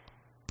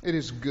It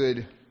is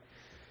good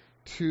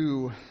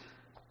to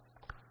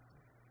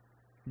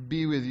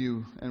be with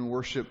you and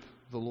worship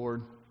the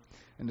Lord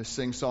and to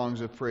sing songs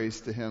of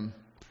praise to Him.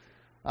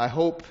 I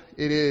hope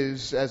it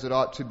is, as it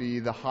ought to be,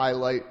 the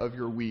highlight of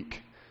your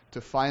week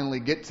to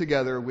finally get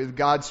together with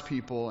God's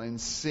people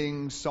and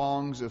sing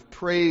songs of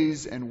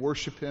praise and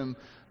worship Him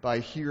by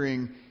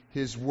hearing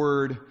His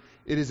Word.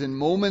 It is in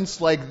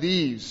moments like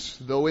these,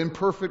 though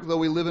imperfect, though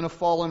we live in a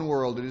fallen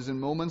world, it is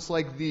in moments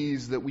like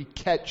these that we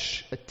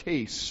catch a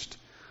taste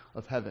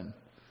of heaven.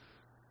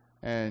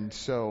 And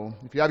so,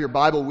 if you have your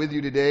Bible with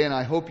you today, and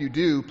I hope you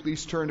do,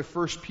 please turn to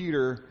 1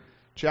 Peter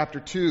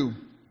chapter 2.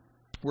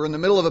 We're in the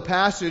middle of a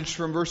passage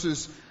from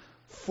verses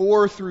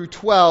 4 through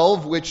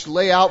 12, which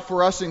lay out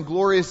for us in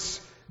glorious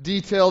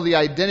detail the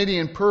identity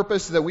and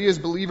purpose that we as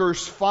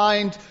believers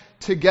find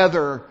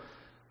together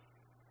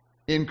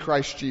in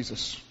Christ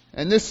Jesus.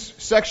 And this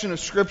section of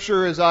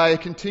Scripture, as I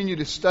continue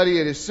to study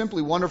it, is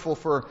simply wonderful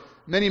for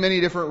many, many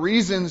different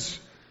reasons.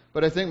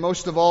 But I think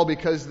most of all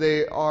because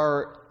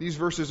these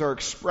verses are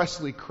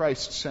expressly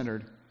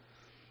Christ-centered.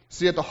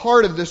 See, at the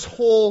heart of this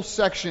whole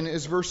section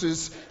is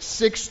verses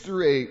 6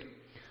 through 8,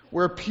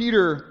 where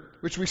Peter,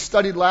 which we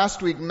studied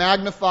last week,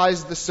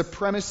 magnifies the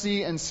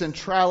supremacy and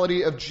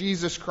centrality of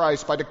Jesus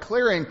Christ by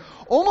declaring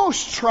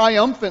almost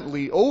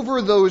triumphantly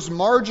over those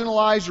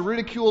marginalized,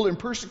 ridiculed, and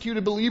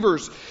persecuted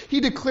believers.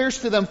 He declares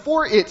to them,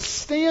 "For it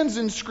stands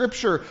in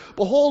Scripture,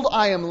 behold,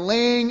 I am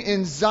laying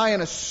in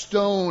Zion a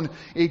stone,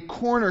 a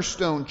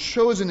cornerstone,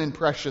 chosen and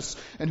precious,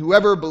 and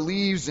whoever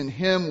believes in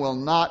Him will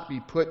not be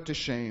put to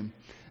shame."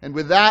 And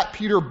with that,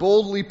 Peter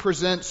boldly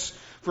presents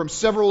from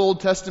several Old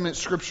Testament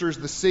scriptures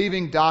the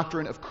saving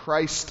doctrine of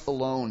Christ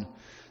alone.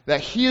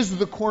 That He is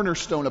the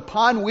cornerstone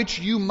upon which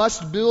you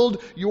must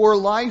build your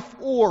life,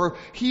 or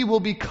He will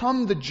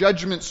become the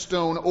judgment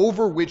stone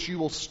over which you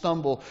will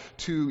stumble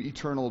to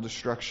eternal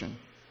destruction.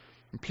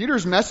 And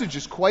Peter's message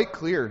is quite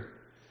clear.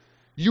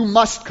 You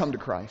must come to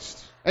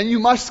Christ. And you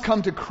must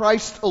come to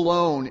Christ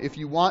alone if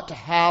you want to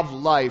have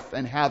life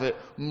and have it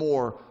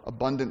more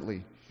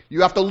abundantly.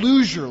 You have to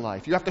lose your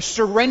life. You have to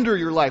surrender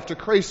your life to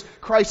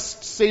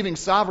Christ's saving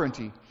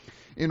sovereignty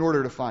in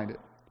order to find it.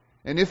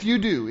 And if you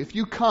do, if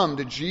you come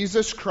to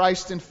Jesus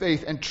Christ in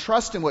faith and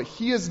trust in what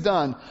He has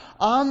done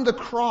on the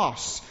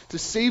cross to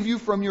save you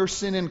from your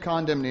sin and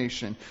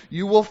condemnation,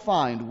 you will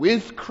find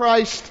with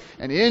Christ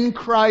and in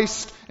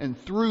Christ and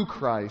through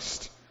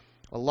Christ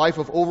a life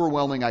of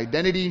overwhelming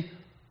identity,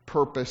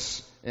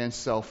 purpose, and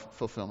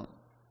self-fulfillment.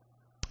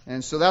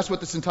 And so that's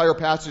what this entire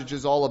passage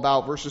is all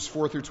about, verses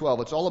 4 through 12.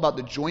 It's all about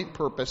the joint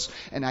purpose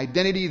and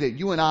identity that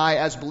you and I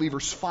as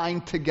believers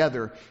find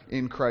together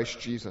in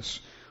Christ Jesus.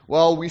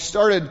 Well, we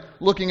started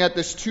looking at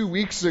this 2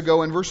 weeks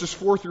ago in verses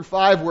 4 through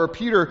 5, where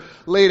Peter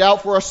laid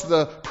out for us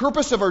the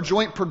purpose of our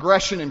joint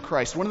progression in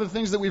Christ. One of the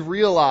things that we've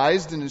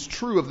realized, and is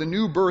true of the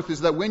new birth,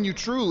 is that when you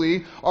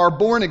truly are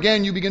born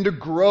again, you begin to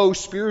grow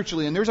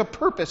spiritually. And there's a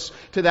purpose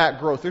to that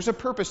growth. There's a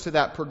purpose to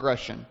that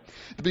progression.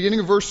 At the beginning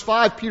of verse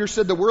 5, Peter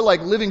said that we're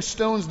like living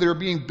stones that are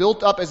being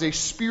built up as a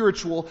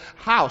spiritual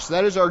house.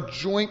 That is our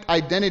joint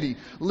identity.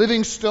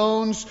 Living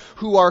stones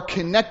who are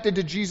connected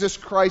to Jesus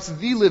Christ,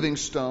 the living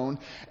stone.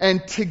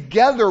 And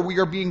together we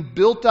are being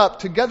built up.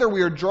 Together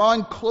we are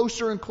drawing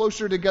closer and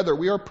closer together.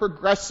 We are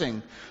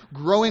progressing,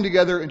 growing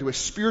together into a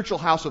spiritual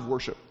house of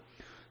worship.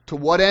 To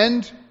what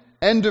end?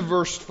 End of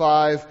verse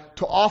 5,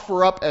 to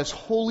offer up as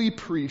holy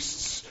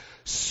priests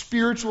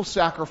spiritual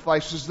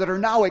sacrifices that are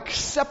now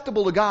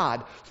acceptable to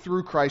God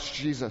through Christ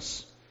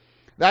Jesus.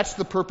 That's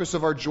the purpose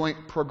of our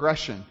joint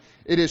progression.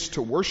 It is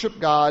to worship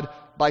God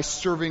by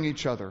serving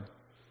each other,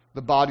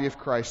 the body of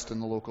Christ in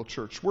the local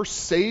church. We're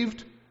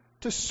saved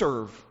to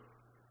serve.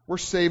 We're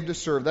saved to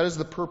serve. That is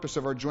the purpose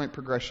of our joint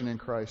progression in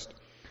Christ.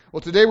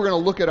 Well, today we're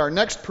going to look at our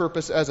next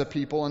purpose as a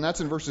people, and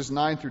that's in verses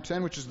 9 through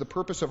 10, which is the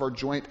purpose of our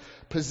joint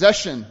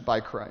possession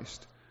by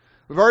Christ.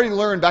 We've already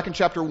learned back in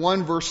chapter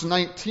 1, verse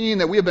 19,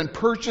 that we have been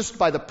purchased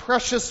by the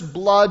precious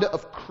blood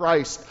of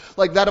Christ,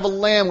 like that of a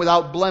lamb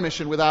without blemish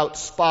and without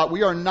spot.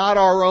 We are not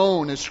our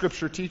own, as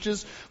Scripture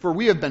teaches, for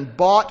we have been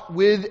bought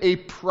with a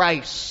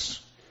price.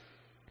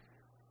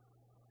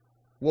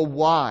 Well,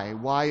 why?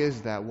 Why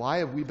is that? Why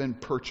have we been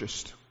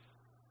purchased?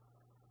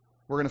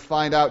 We're going to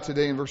find out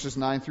today in verses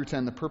 9 through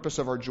 10 the purpose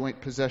of our joint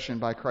possession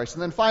by Christ.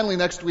 And then finally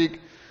next week,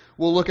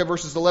 we'll look at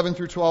verses 11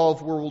 through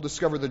 12 where we'll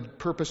discover the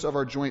purpose of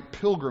our joint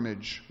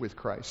pilgrimage with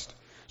Christ.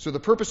 So the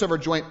purpose of our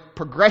joint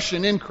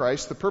progression in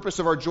Christ, the purpose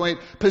of our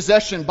joint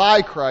possession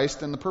by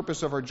Christ, and the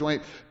purpose of our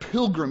joint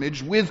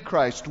pilgrimage with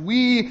Christ.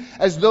 We,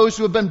 as those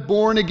who have been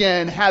born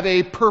again, have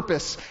a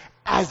purpose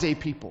as a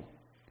people.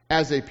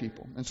 As a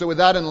people. And so with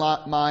that in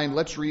mind,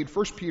 let's read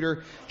 1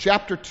 Peter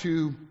chapter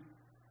 2,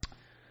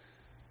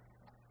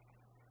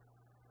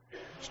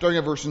 starting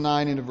at verse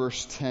 9 into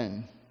verse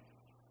 10.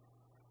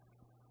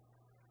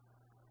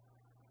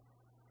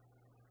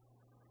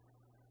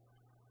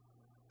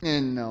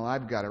 And no,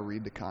 I've got to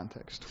read the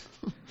context.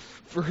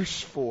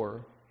 Verse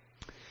 4.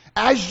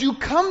 As you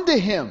come to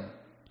Him,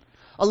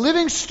 A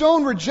living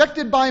stone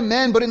rejected by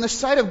men, but in the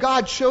sight of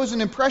God chosen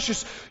and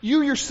precious.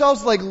 You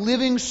yourselves, like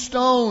living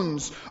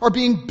stones, are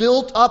being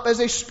built up as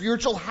a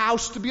spiritual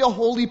house to be a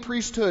holy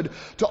priesthood,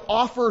 to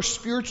offer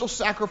spiritual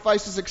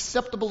sacrifices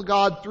acceptable to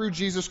God through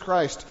Jesus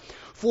Christ.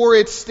 For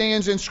it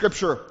stands in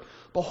Scripture,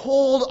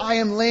 Behold, I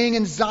am laying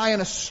in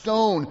Zion a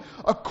stone,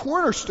 a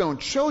cornerstone,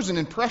 chosen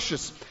and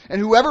precious, and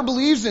whoever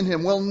believes in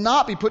him will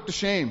not be put to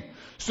shame.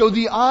 So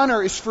the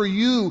honor is for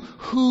you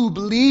who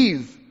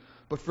believe,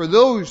 but for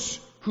those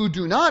who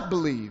do not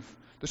believe,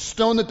 the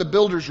stone that the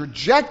builders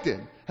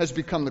rejected has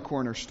become the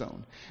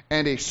cornerstone,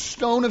 and a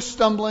stone of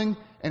stumbling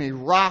and a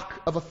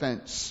rock of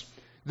offense.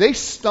 They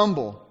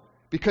stumble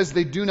because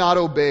they do not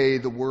obey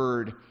the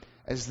word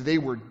as they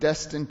were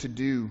destined to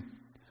do.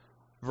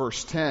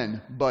 Verse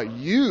 10, but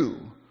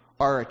you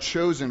are a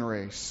chosen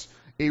race,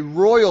 a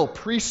royal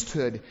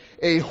priesthood,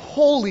 a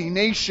holy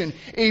nation,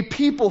 a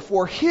people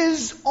for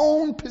his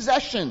own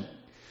possession,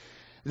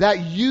 that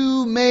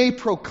you may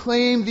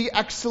proclaim the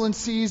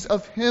excellencies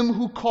of him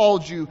who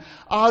called you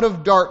out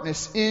of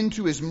darkness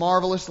into his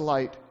marvelous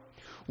light.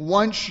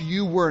 Once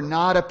you were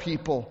not a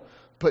people,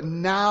 but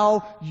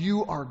now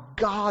you are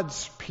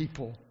God's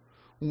people.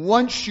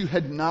 Once you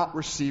had not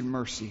received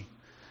mercy,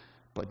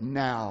 but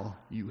now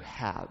you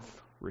have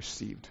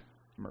received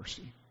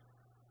mercy.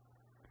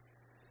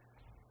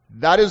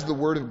 That is the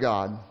word of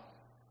God,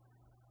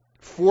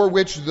 for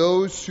which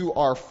those who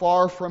are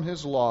far from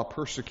his law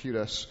persecute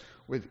us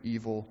with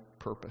evil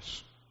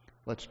purpose.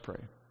 Let's pray.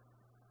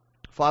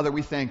 Father,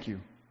 we thank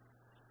you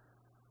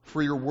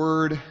for your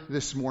word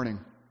this morning.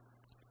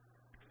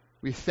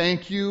 We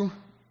thank you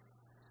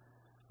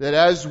that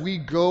as we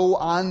go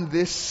on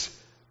this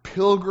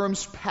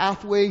pilgrim's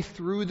pathway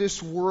through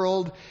this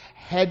world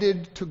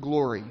headed to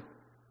glory,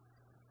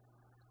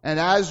 and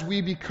as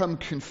we become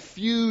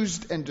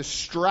confused and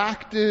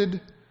distracted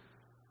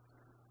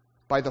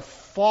by the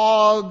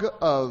fog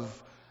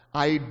of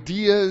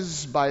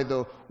ideas, by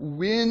the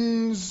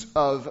winds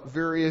of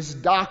various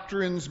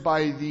doctrines,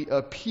 by the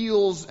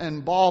appeals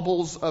and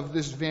baubles of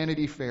this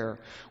Vanity Fair,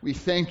 we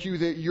thank you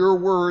that your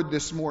word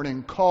this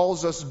morning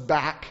calls us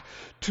back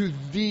to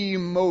the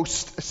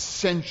most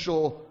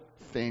essential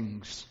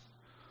things.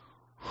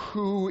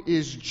 Who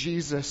is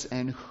Jesus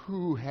and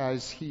who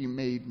has he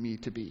made me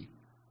to be?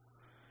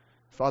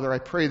 Father, I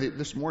pray that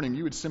this morning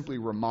you would simply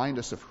remind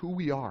us of who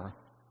we are,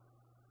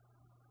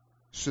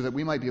 so that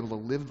we might be able to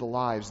live the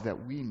lives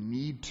that we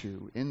need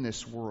to in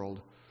this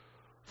world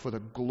for the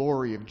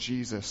glory of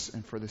Jesus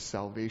and for the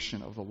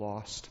salvation of the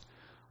lost.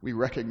 We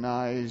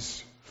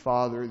recognize,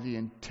 Father, the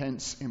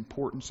intense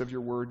importance of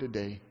your word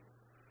today.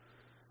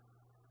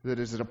 That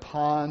is it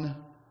upon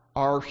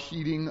our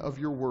heeding of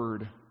your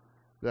word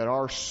that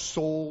our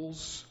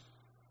souls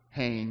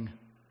hang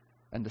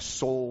and the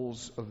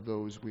souls of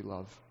those we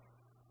love.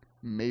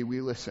 May we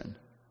listen,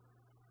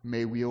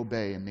 may we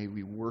obey, and may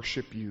we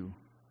worship you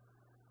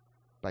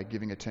by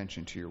giving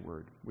attention to your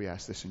word. We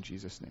ask this in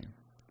Jesus' name.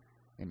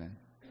 Amen.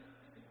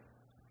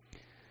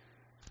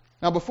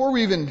 Now, before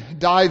we even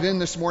dive in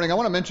this morning, I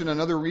want to mention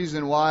another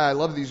reason why I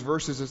love these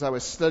verses as I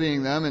was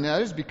studying them, and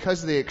that is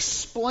because they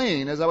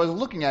explain, as I was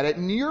looking at it,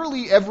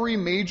 nearly every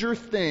major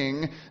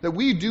thing that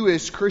we do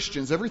as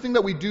Christians, everything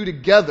that we do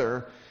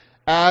together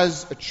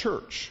as a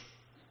church.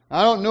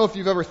 I don't know if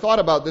you've ever thought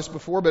about this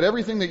before, but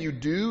everything that you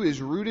do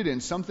is rooted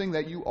in something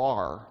that you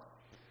are.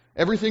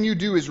 Everything you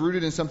do is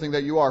rooted in something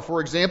that you are.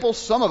 For example,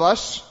 some of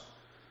us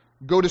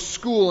go to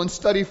school and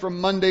study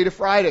from Monday to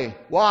Friday.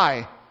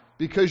 Why?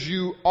 Because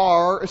you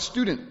are a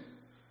student.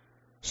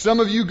 Some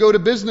of you go to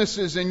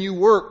businesses and you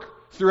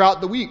work throughout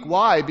the week.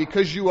 Why?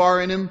 Because you are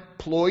an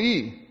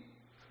employee.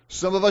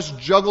 Some of us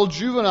juggle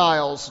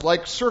juveniles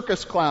like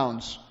circus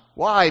clowns.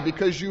 Why?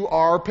 Because you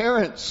are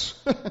parents.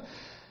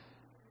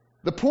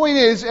 The point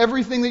is,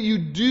 everything that you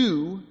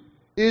do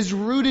is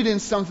rooted in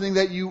something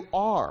that you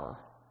are.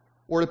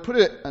 Or to put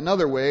it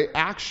another way,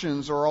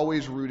 actions are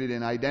always rooted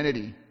in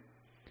identity.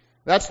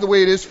 That's the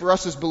way it is for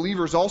us as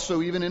believers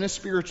also, even in a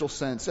spiritual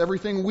sense.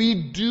 Everything we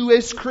do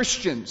as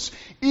Christians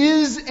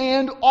is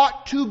and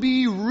ought to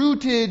be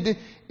rooted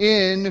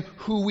in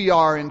who we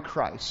are in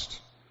Christ.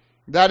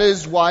 That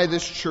is why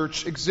this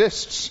church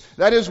exists.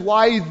 That is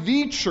why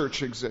the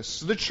church exists.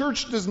 The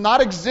church does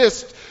not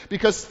exist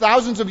because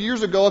thousands of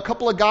years ago a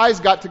couple of guys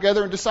got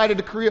together and decided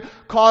to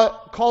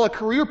call a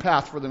career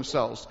path for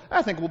themselves.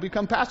 I think we'll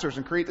become pastors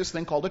and create this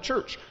thing called a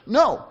church.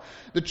 No,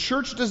 the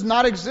church does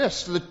not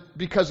exist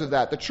because of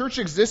that. The church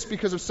exists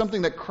because of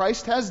something that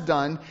Christ has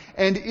done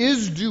and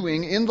is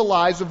doing in the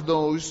lives of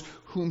those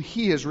whom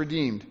he has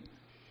redeemed.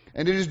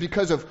 And it is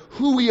because of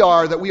who we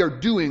are that we are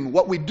doing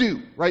what we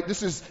do, right?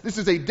 This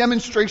is a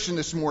demonstration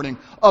this morning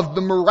of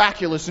the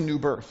miraculous new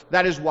birth.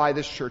 That is why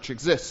this church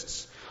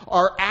exists.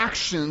 Our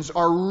actions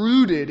are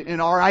rooted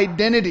in our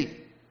identity.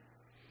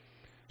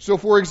 So,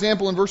 for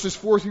example, in verses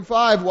 4 through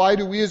 5, why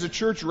do we as a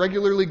church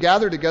regularly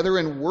gather together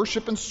and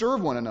worship and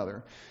serve one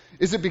another?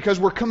 Is it because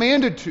we're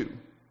commanded to?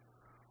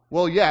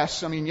 Well,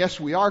 yes,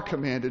 we are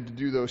commanded to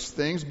do those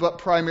things, but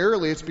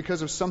primarily it's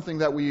because of something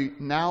that we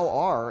now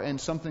are and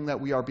something that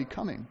we are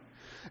becoming.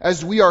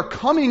 as we are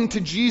coming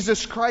to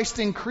Jesus Christ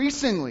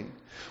increasingly,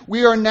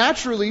 we are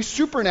naturally,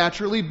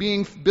 supernaturally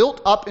being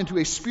built up into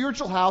a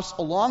spiritual house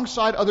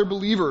alongside other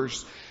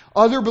believers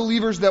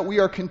that we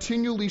are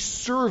continually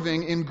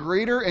serving in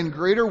greater and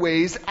greater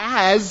ways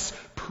as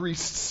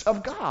priests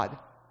of God.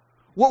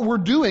 What we're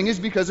doing is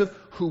because of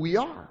who we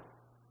are.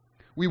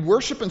 We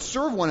worship and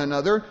serve one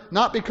another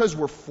not because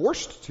we're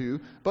forced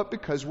to, but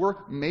because we're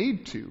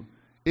made to.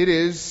 It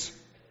is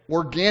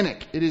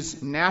organic. It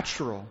is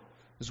natural.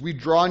 As we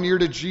draw near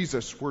to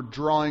Jesus, we're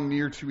drawing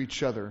near to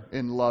each other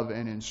in love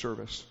and in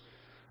service.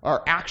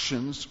 Our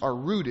actions are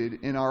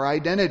rooted in our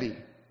identity.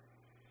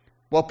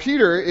 Well,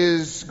 Peter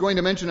is going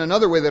to mention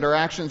another way that our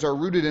actions are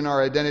rooted in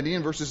our identity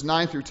in verses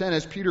 9 through 10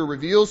 as Peter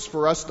reveals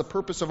for us the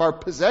purpose of our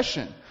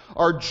possession,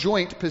 our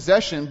joint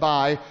possession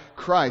by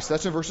Christ.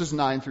 That's in verses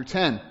 9 through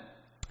 10.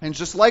 And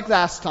just like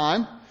last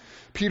time,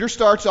 Peter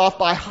starts off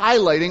by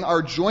highlighting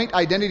our joint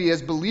identity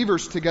as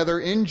believers together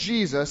in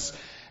Jesus,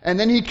 and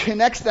then he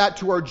connects that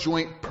to our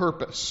joint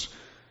purpose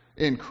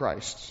in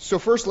Christ. So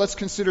first, let's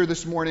consider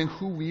this morning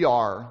who we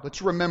are.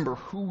 Let's remember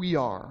who we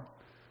are.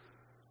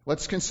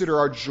 Let's consider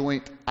our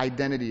joint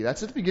identity.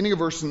 That's at the beginning of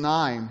verse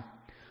 9,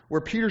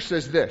 where Peter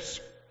says this,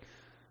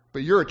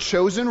 "But you're a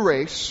chosen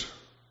race,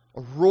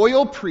 a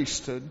royal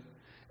priesthood,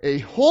 a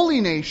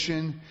holy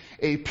nation,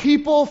 a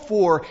people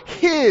for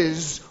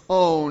His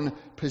own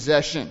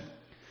possession."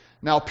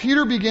 Now,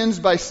 Peter begins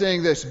by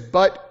saying this,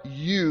 "But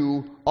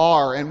you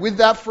are." And with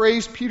that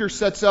phrase, Peter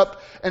sets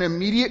up an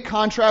immediate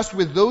contrast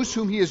with those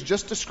whom he has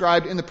just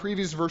described in the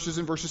previous verses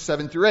in verses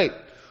 7 through 8.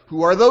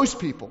 Who are those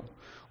people?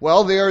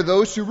 Well, they are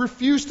those who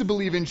refuse to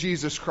believe in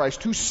Jesus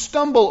Christ, who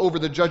stumble over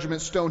the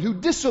judgment stone, who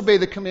disobey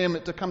the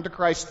commandment to come to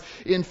Christ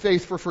in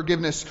faith for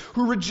forgiveness,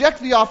 who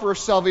reject the offer of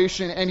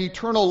salvation and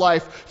eternal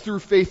life through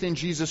faith in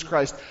Jesus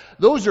Christ.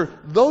 Those are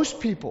those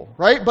people,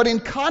 right? But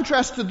in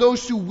contrast to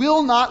those who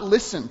will not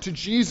listen to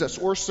Jesus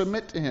or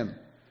submit to Him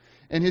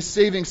and His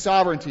saving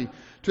sovereignty,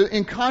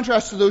 in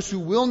contrast to those who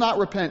will not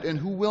repent and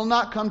who will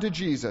not come to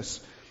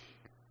Jesus,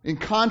 in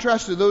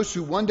contrast to those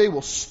who one day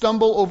will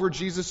stumble over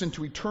Jesus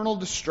into eternal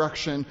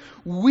destruction,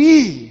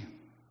 we,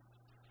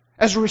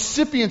 as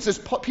recipients, as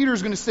Peter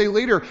is going to say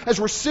later, as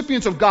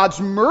recipients of God's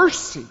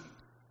mercy,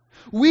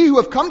 we who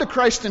have come to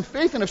Christ in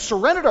faith and have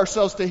surrendered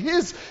ourselves to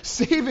His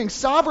saving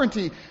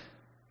sovereignty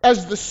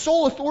as the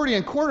sole authority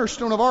and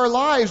cornerstone of our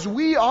lives,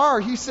 we are,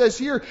 he says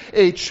here,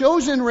 a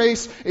chosen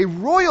race, a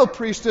royal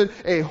priesthood,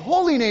 a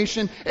holy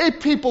nation, a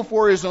people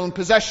for His own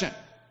possession.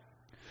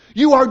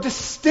 You are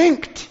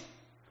distinct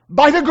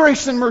by the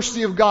grace and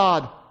mercy of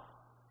God.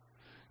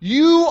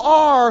 You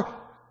are,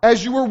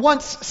 as you were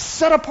once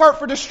set apart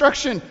for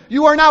destruction,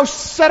 you are now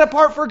set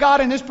apart for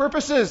God and His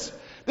purposes.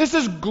 This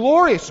is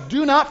glorious.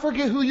 Do not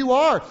forget who you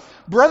are.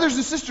 Brothers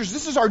and sisters,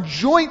 this is our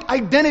joint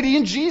identity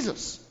in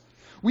Jesus.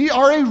 We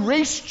are a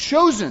race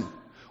chosen.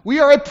 We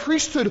are a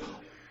priesthood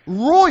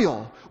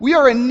royal. We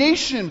are a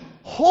nation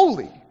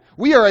holy.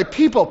 We are a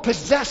people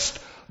possessed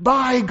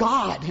by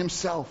God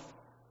Himself.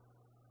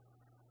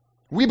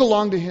 We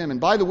belong to Him. And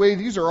by the way,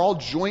 these are all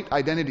joint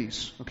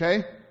identities,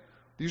 okay?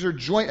 These are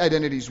joint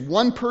identities.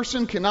 One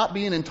person cannot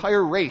be an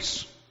entire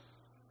race,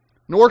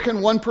 nor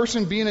can one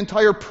person be an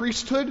entire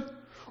priesthood,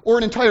 or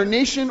an entire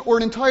nation, or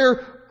an entire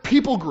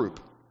people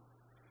group.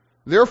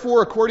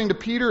 Therefore, according to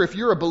Peter, if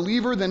you're a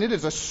believer, then it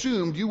is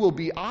assumed you will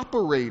be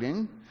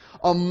operating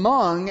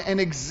among and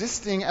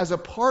existing as a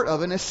part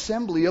of an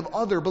assembly of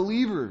other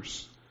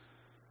believers.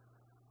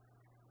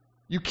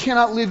 You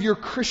cannot live your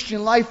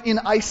Christian life in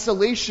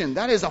isolation.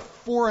 That is a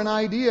foreign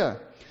idea.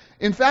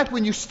 In fact,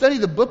 when you study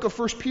the book of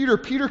 1 Peter,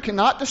 Peter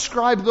cannot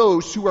describe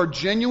those who are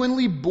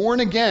genuinely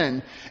born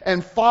again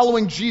and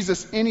following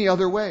Jesus any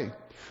other way.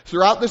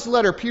 Throughout this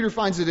letter, Peter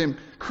finds it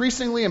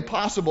increasingly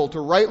impossible to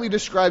rightly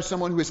describe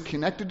someone who is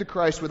connected to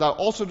Christ without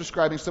also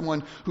describing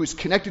someone who is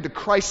connected to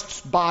Christ's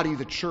body,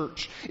 the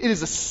church. It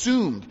is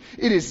assumed.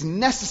 It is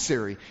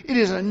necessary. It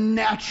is a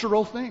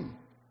natural thing.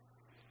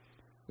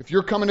 If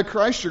you're coming to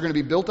Christ, you're going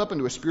to be built up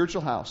into a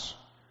spiritual house.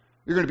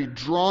 You're going to be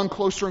drawn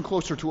closer and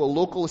closer to a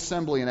local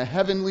assembly and a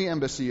heavenly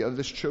embassy of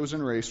this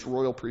chosen race,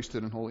 royal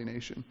priesthood, and holy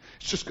nation.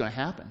 It's just going to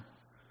happen.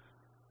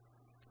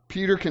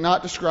 Peter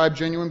cannot describe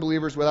genuine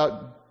believers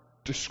without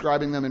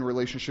describing them in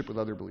relationship with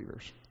other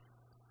believers.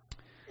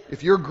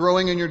 If you're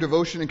growing in your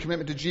devotion and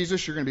commitment to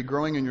Jesus, you're going to be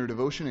growing in your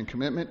devotion and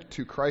commitment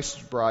to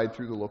Christ's bride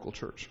through the local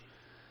church.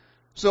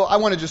 So I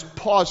want to just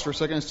pause for a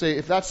second and say,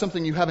 if that's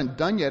something you haven't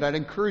done yet, I'd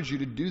encourage you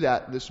to do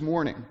that this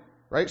morning.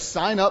 Right?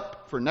 Sign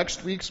up for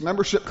next week's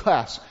membership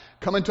class.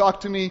 Come and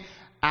talk to me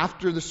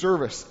after the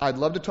service. I'd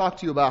love to talk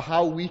to you about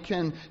how we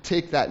can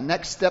take that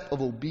next step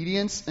of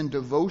obedience and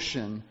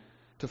devotion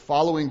to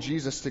following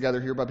Jesus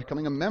together here by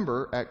becoming a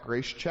member at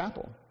Grace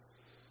Chapel.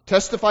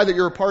 Testify that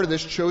you're a part of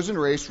this chosen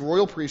race,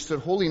 royal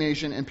priesthood, holy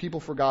nation, and people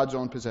for God's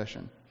own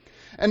possession.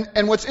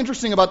 And what's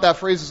interesting about that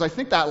phrase is I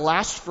think that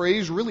last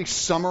phrase really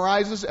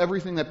summarizes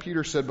everything that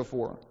Peter said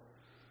before.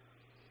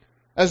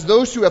 As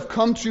those who have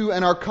come to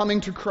and are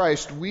coming to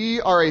Christ, we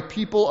are a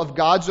people of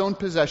God's own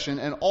possession,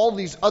 and all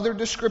these other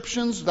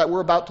descriptions that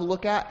we're about to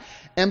look at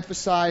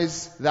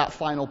emphasize that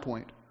final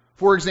point.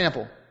 For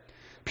example,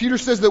 Peter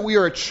says that we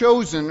are a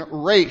chosen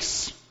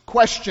race.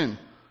 Question,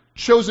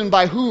 chosen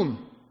by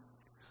whom?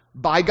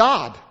 By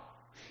God.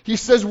 He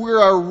says we're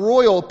a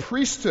royal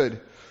priesthood.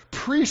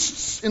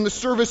 Priests in the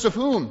service of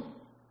whom?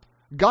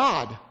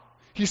 God.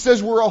 He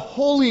says we're a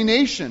holy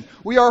nation.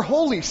 We are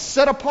holy,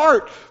 set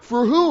apart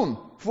for whom?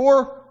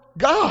 For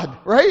God,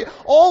 right?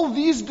 All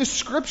these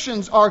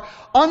descriptions are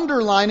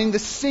underlining the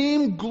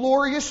same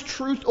glorious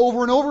truth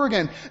over and over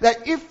again.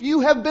 That if you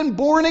have been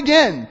born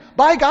again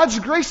by God's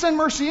grace and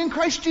mercy in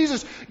Christ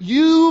Jesus,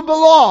 you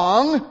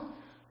belong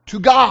to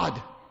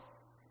God.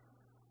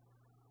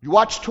 You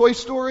watch Toy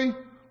Story?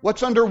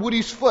 What's under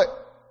Woody's foot?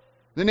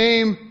 The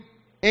name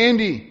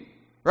Andy,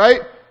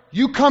 right?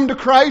 You come to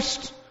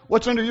Christ,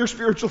 what's under your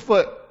spiritual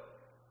foot?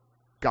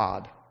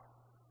 God.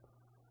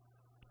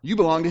 You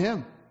belong to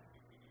Him.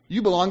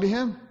 You belong to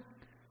Him.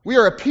 We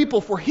are a people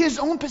for His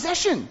own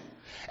possession.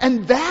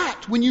 And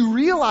that, when you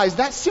realize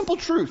that simple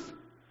truth,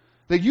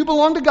 that you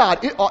belong to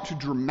God, it ought to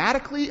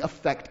dramatically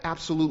affect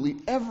absolutely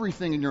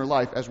everything in your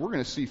life, as we're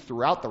going to see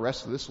throughout the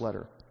rest of this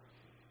letter.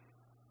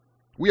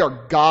 We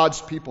are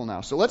God's people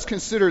now. So let's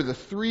consider the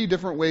three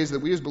different ways that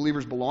we as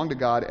believers belong to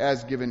God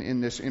as given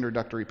in this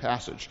introductory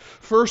passage.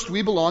 First,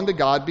 we belong to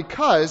God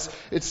because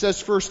it says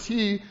first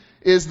He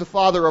is the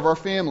father of our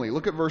family.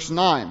 Look at verse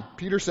 9.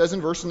 Peter says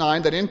in verse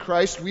 9 that in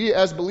Christ we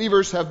as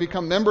believers have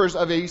become members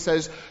of a, he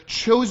says,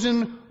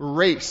 chosen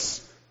race.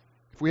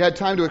 If we had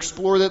time to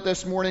explore that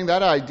this morning,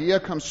 that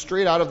idea comes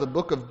straight out of the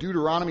book of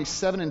Deuteronomy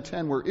 7 and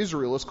 10, where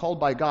Israel is called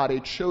by God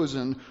a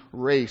chosen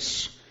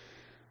race.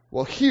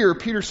 Well, here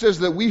Peter says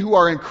that we who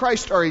are in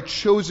Christ are a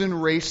chosen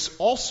race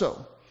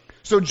also.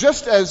 So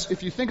just as,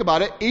 if you think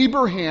about it,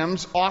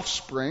 Abraham's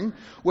offspring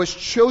was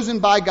chosen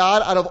by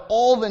God out of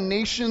all the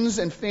nations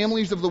and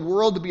families of the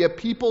world to be a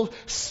people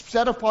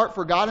set apart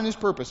for God and His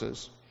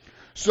purposes,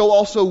 so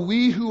also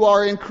we who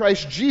are in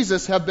Christ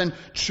Jesus have been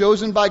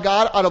chosen by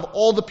God out of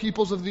all the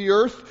peoples of the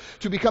earth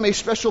to become a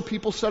special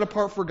people set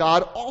apart for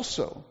God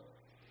also.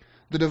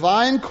 The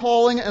divine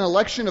calling and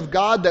election of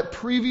God that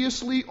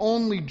previously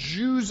only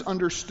Jews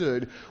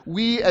understood,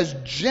 we as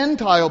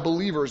Gentile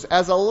believers,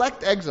 as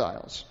elect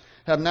exiles,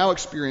 have now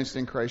experienced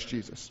in Christ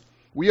Jesus.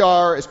 We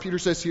are, as Peter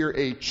says here,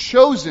 a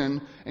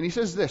chosen, and he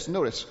says this,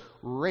 notice,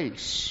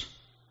 race.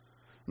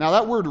 Now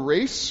that word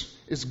race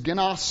is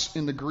genos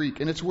in the Greek,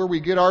 and it's where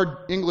we get our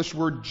English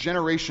word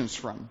generations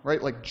from,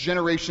 right? Like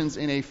generations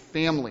in a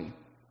family.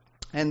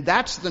 And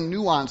that's the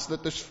nuance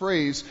that this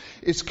phrase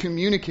is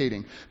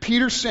communicating.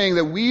 Peter's saying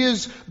that we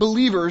as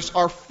believers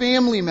are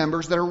family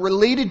members that are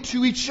related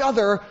to each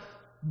other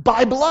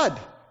by blood.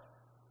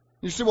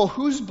 You say, well,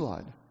 whose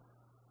blood?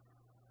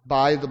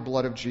 By the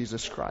blood of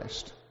Jesus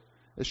Christ.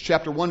 As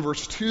chapter 1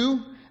 verse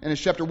 2 and as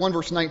chapter 1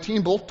 verse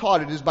 19 both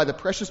taught, it is by the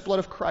precious blood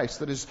of Christ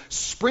that has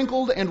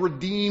sprinkled and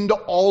redeemed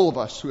all of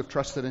us who have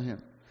trusted in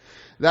Him.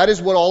 That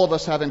is what all of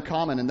us have in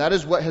common, and that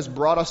is what has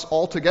brought us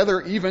all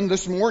together even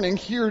this morning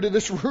here to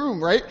this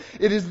room, right?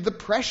 It is the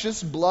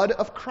precious blood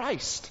of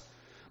Christ.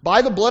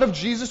 By the blood of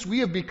Jesus, we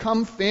have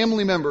become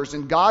family members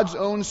in God's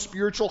own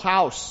spiritual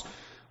house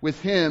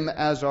with Him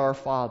as our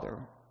Father.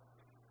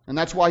 And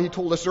that's why He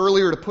told us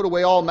earlier to put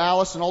away all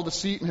malice and all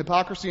deceit and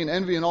hypocrisy and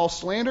envy and all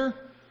slander.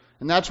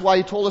 And that's why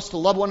He told us to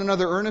love one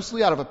another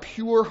earnestly out of a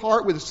pure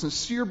heart with a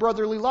sincere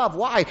brotherly love.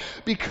 Why?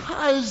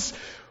 Because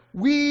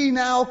we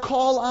now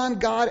call on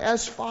God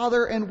as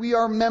Father and we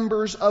are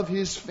members of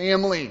His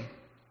family.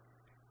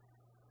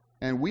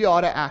 And we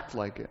ought to act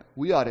like it.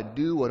 We ought to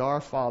do what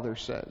our Father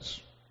says.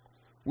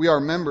 We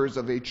are members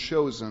of a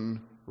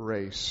chosen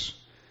race.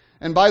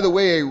 And by the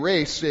way, a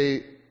race,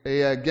 a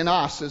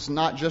genos is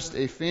not just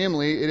a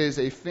family, it is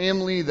a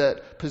family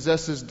that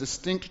possesses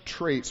distinct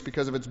traits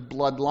because of its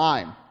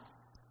bloodline.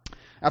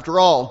 After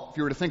all, if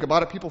you were to think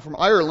about it, people from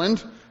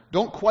Ireland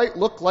don't quite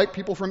look like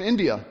people from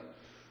India.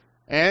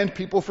 And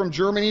people from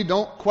Germany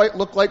don't quite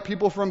look like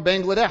people from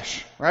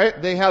Bangladesh,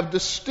 right? They have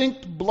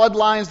distinct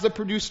bloodlines that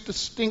produce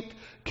distinct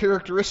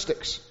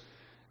characteristics.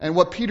 And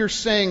what Peter's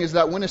saying is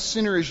that when a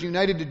sinner is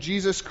united to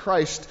Jesus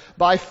Christ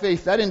by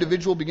faith, that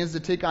individual begins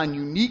to take on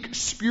unique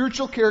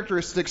spiritual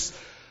characteristics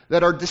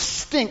that are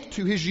distinct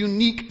to his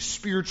unique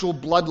spiritual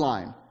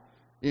bloodline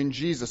in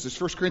Jesus. As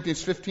 1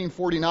 Corinthians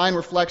 15:49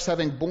 reflects,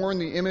 having borne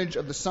the image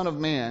of the Son of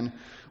Man,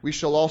 we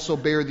shall also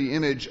bear the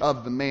image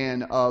of the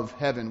man of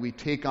heaven. We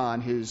take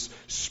on His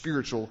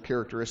spiritual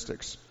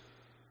characteristics.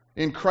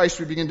 In Christ,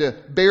 we begin to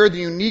bear the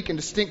unique and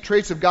distinct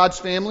traits of God's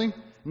family,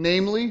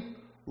 namely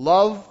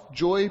love,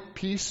 joy,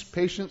 peace,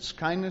 patience,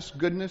 kindness,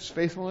 goodness,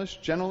 faithfulness,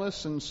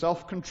 gentleness, and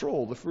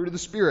self-control, the fruit of the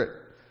Spirit.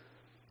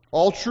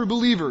 All true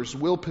believers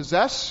will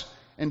possess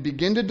and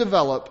begin to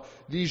develop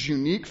these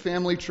unique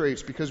family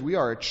traits because we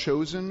are a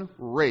chosen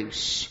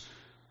race,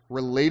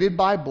 related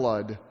by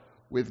blood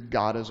with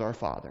God as our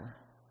Father.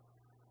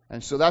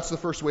 And so that's the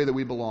first way that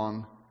we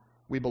belong.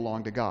 We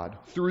belong to God.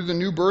 Through the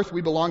new birth,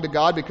 we belong to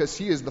God because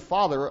He is the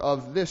Father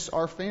of this,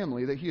 our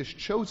family, that He has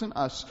chosen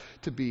us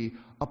to be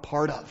a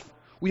part of.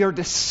 We are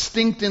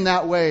distinct in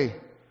that way.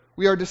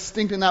 We are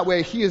distinct in that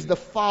way. He is the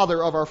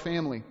Father of our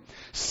family.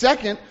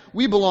 Second,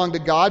 we belong to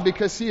God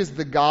because He is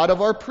the God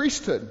of our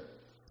priesthood.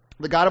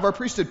 The God of our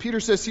priesthood. Peter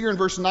says here in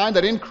verse 9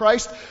 that in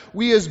Christ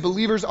we as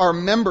believers are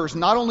members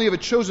not only of a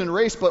chosen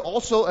race but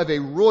also of a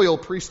royal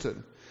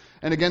priesthood.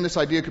 And again, this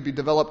idea could be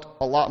developed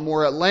a lot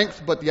more at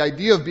length, but the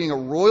idea of being a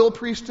royal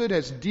priesthood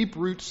has deep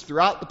roots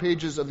throughout the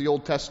pages of the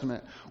Old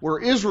Testament, where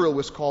Israel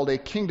was called a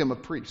kingdom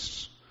of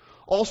priests.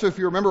 Also, if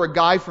you remember a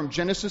guy from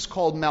Genesis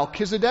called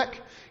Melchizedek,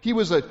 he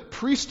was a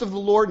priest of the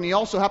Lord, and he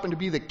also happened to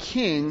be the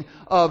king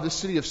of the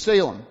city of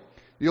Salem.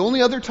 The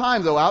only other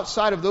time, though,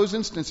 outside of those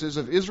instances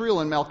of Israel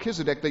and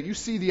Melchizedek, that you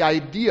see the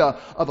idea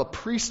of a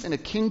priest and a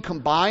king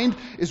combined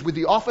is with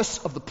the office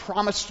of the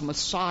promised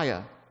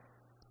Messiah,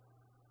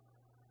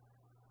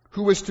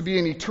 who was to be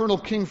an eternal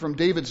king from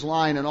David's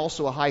line and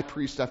also a high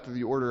priest after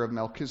the order of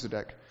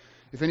Melchizedek.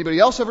 If anybody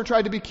else ever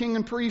tried to be king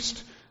and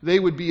priest, they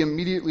would be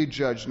immediately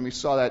judged, and we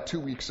saw that 2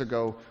 weeks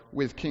ago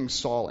with King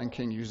Saul and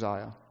King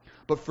Uzziah.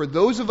 But for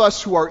those of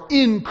us who are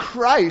in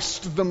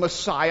Christ, the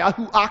Messiah,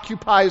 who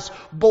occupies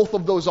both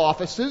of those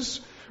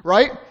offices,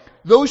 right?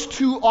 Those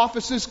two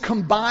offices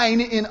combine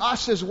in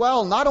us as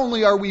well. Not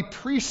only are we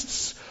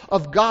priests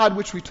of God,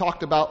 which we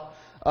talked about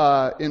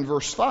in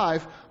verse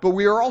 5, but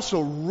we are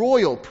also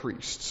royal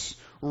priests,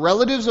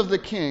 relatives of the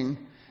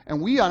king,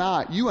 and you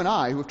and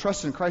I, who have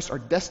trusted in Christ, are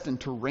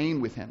destined to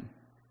reign with him.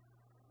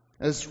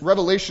 As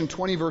Revelation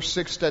 20 verse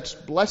 6 states,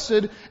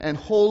 blessed and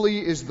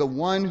holy is the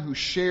one who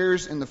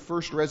shares in the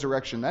first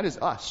resurrection. That is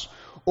us.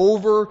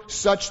 Over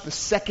such the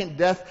second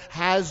death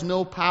has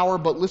no power,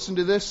 but listen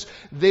to this,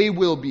 they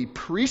will be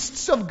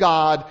priests of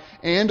God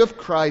and of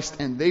Christ,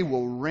 and they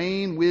will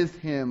reign with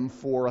him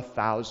for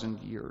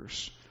 1,000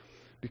 years.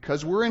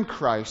 Because we're in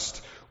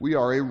Christ, we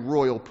are a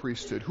royal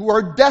priesthood who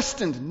are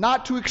destined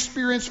not to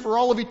experience for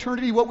all of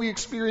eternity what we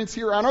experience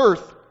here on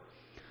earth,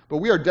 but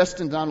we are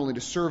destined not only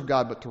to serve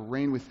God, but to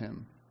reign with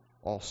him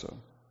also.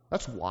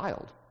 That's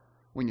wild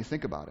when you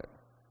think about it.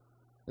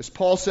 As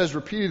Paul says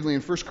repeatedly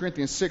in 1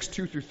 Corinthians 6,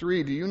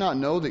 2-3, do you not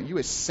know that you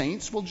as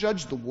saints will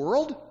judge the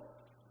world?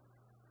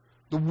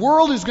 The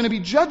world is going to be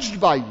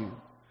judged by you.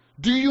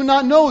 Do you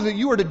not know that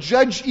you are to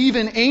judge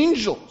even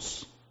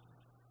angels?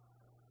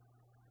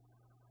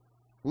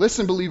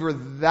 Listen, believer,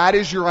 that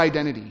is your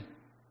identity.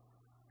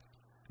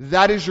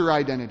 That is your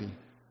identity.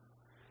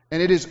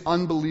 And it is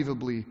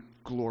unbelievably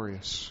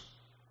glorious.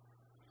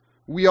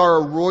 We are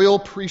a royal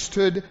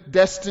priesthood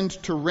destined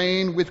to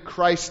reign with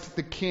Christ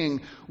the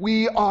King.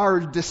 We are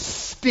a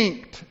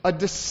distinct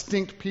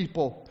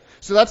people.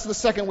 So that's the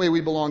second way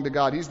we belong to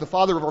God. He's the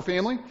father of our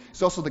family.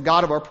 He's also the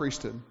God of our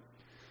priesthood.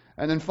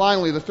 And then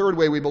finally, the third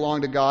way we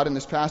belong to God in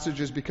this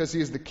passage is because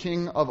he is the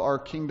king of our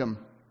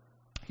kingdom.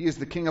 He is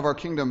the king of our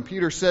kingdom.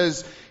 Peter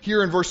says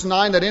here in verse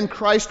 9 that in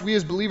Christ we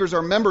as believers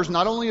are members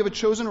not only of a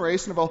chosen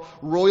race and of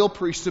a royal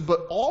priesthood,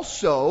 but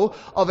also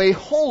of a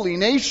holy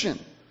nation.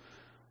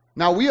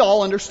 Now, we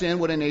all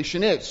understand what a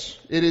nation is.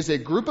 It is a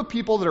group of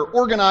people that are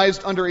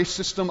organized under a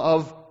system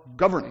of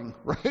governing,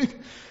 right?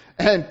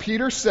 And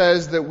Peter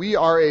says that we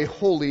are a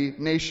holy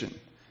nation,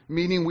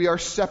 meaning we are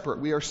separate.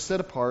 We are set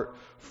apart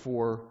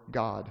for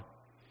God.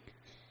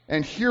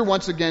 And here,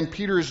 once again,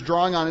 Peter is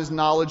drawing on his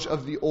knowledge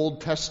of the Old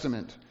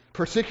Testament,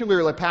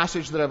 particularly a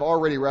passage that I've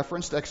already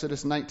referenced,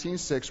 Exodus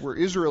 19:6, where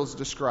Israel is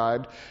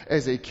described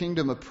as a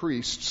kingdom of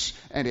priests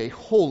and a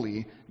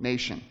holy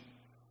nation.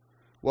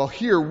 Well,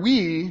 here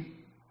we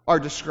are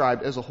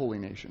described as a holy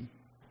nation.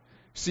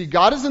 See,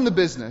 God is in the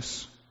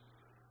business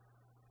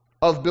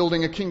of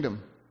building a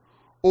kingdom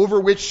over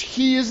which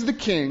he is the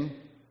king,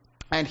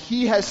 and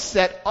he has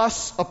set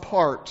us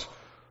apart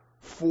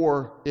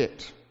for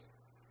it.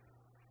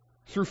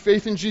 Through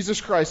faith in Jesus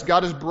Christ,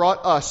 God has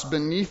brought us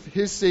beneath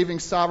his saving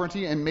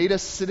sovereignty and made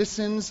us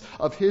citizens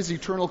of his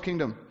eternal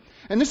kingdom.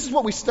 And this is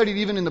what we studied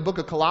even in the book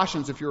of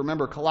Colossians, if you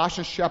remember.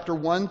 Colossians chapter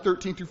 1,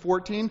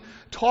 13-14,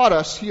 taught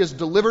us he has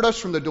delivered us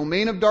from the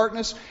domain of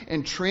darkness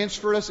and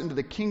transferred us into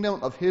the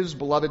kingdom of his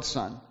beloved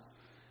Son.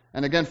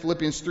 And again,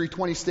 Philippians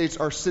 3:20 states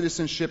our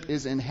citizenship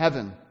is in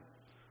heaven,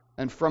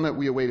 and from it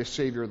we await a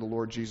Savior, the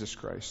Lord Jesus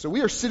Christ. So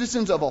we are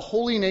citizens of a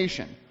holy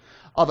nation,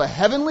 of a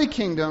heavenly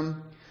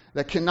kingdom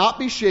that cannot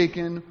be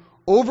shaken,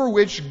 over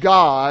which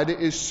God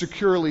is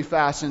securely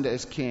fastened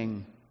as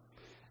king.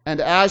 And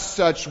as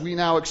such, we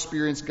now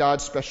experience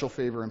God's special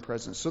favor and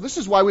presence. So this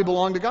is why we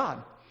belong to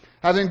God.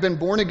 Having been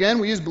born again,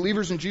 we as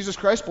believers in Jesus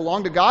Christ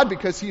belong to God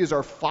because he is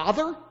our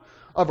Father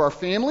of our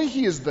family.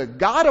 He is the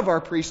God of our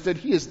priesthood.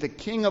 He is the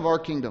King of our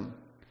kingdom.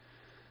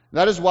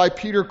 That is why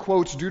Peter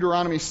quotes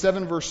Deuteronomy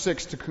 7 verse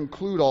 6 to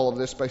conclude all of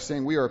this by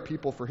saying we are a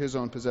people for his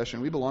own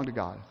possession. We belong to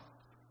God.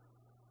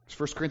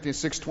 1 Corinthians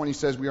 6:20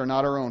 says, we are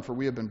not our own, for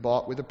we have been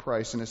bought with a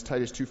price. And as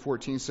Titus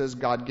 2:14 says,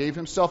 God gave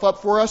himself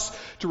up for us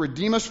to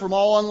redeem us from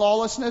all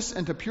unlawlessness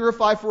and to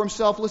purify for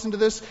himself, listen to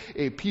this,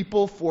 a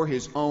people for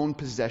his own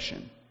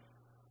possession.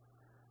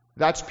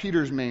 That's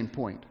Peter's main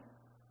point.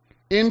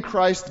 In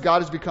Christ,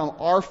 God has become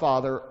our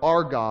Father,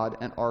 our God,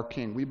 and our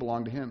King. We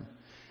belong to him.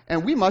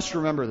 And we must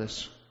remember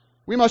this.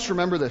 We must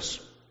remember this.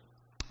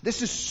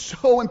 This is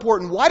so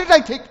important. Why did I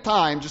take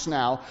time just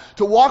now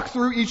to walk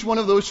through each one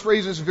of those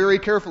phrases very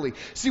carefully?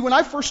 See, when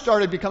I first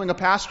started becoming a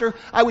pastor,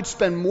 I would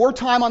spend more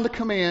time on the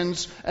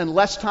commands and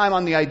less time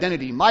on the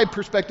identity. My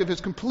perspective has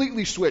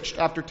completely switched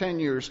after 10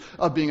 years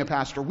of being a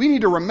pastor. We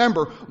need to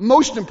remember,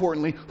 most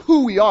importantly,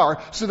 who we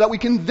are so that we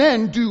can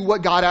then do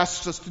what God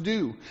asks us to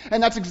do.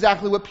 And that's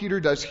exactly what Peter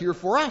does here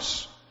for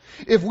us.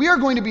 If we are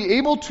going to be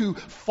able to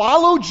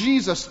follow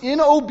Jesus in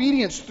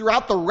obedience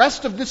throughout the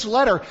rest of this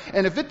letter,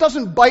 and if it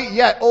doesn't bite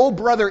yet, oh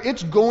brother,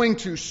 it's going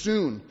to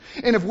soon.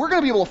 And if we're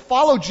going to be able to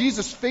follow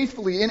Jesus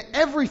faithfully in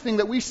everything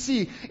that we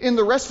see in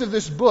the rest of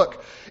this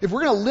book, if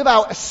we're going to live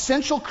out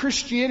essential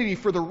Christianity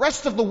for the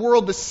rest of the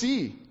world to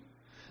see,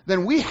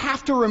 then we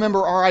have to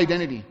remember our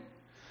identity.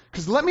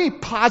 Because let me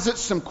posit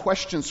some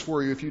questions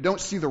for you if you don't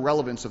see the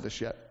relevance of this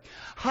yet.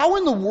 How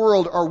in the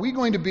world are we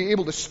going to be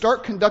able to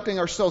start conducting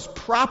ourselves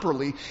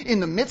properly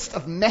in the midst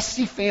of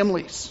messy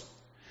families?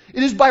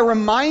 It is by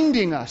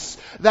reminding us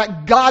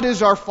that God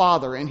is our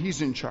Father and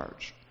He's in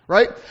charge,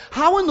 right?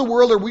 How in the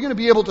world are we going to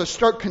be able to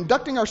start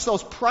conducting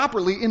ourselves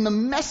properly in the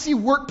messy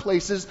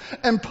workplaces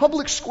and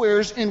public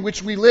squares in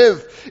which we live?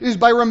 It is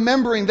by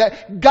remembering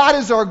that God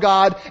is our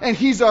God and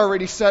He's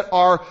already set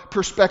our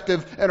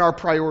perspective and our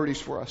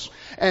priorities for us.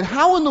 And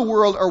how in the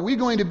world are we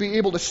going to be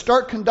able to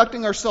start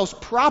conducting ourselves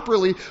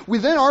properly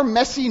within our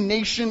messy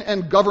nation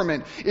and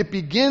government? It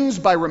begins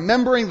by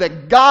remembering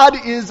that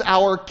God is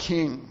our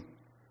King.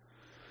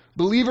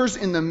 Believers,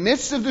 in the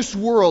midst of this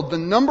world, the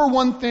number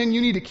one thing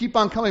you need to keep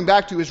on coming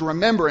back to is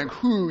remembering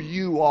who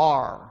you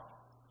are.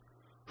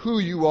 Who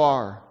you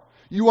are.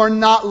 You are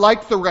not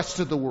like the rest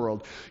of the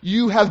world.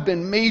 You have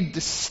been made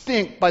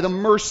distinct by the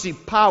mercy,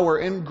 power,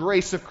 and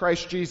grace of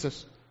Christ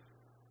Jesus.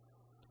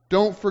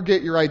 Don't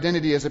forget your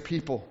identity as a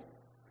people.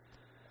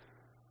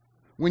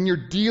 When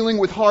you're dealing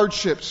with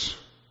hardships,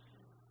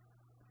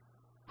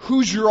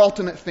 who's your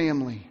ultimate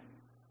family?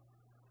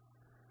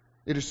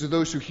 It is to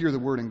those who hear the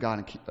word of God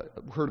and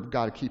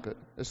keep it,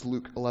 as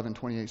Luke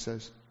 11:28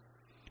 says.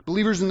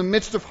 Believers, in the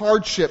midst of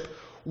hardship,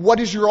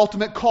 what is your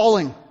ultimate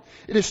calling?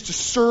 It is to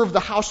serve the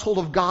household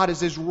of God as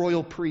His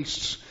royal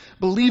priests.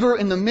 Believer,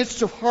 in the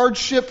midst of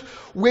hardship,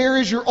 where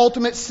is your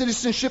ultimate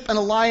citizenship and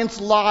alliance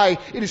lie?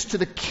 It is to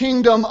the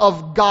kingdom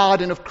of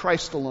God and of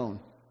Christ alone.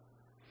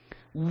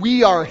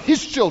 We are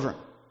His children.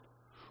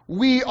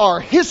 We are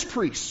His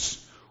priests.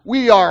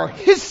 We are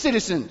His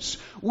citizens.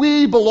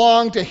 We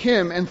belong to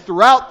Him. And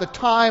throughout the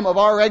time of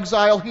our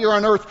exile here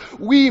on earth,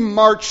 we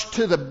march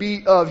to the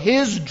beat of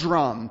His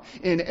drum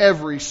in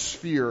every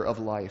sphere of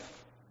life.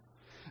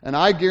 And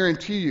I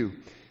guarantee you,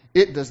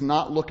 it does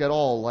not look at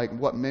all like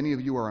what many of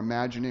you are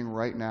imagining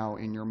right now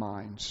in your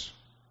minds.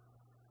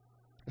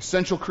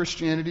 Essential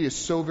Christianity is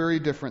so very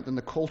different than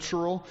the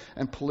cultural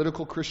and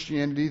political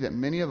Christianity that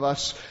many of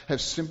us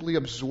have simply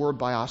absorbed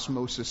by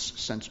osmosis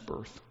since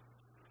birth.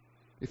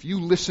 If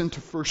you listen to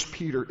 1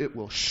 Peter, it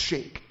will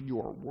shake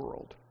your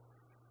world.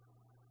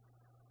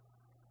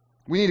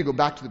 We need to go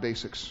back to the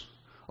basics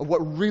of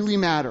what really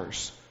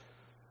matters,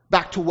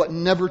 back to what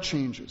never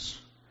changes,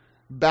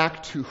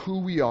 back to who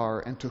we are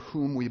and to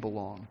whom we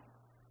belong.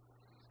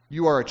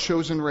 You are a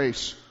chosen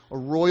race, a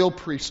royal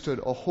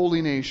priesthood, a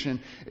holy nation,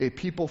 a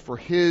people for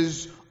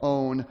His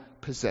own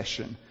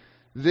possession.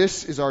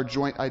 This is our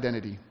joint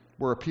identity.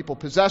 We're a people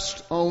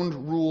possessed,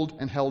 owned, ruled,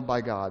 and held by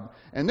God.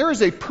 And there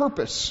is a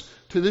purpose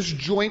to this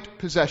joint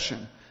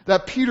possession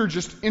that Peter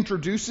just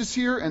introduces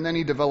here and then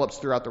he develops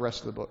throughout the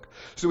rest of the book.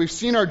 So we've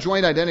seen our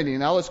joint identity,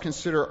 and now let's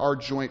consider our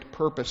joint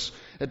purpose.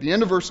 At the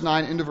end of verse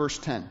 9 into verse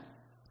 10.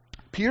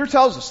 Peter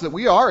tells us that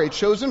we are a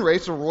chosen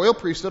race, a royal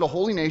priesthood, a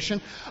holy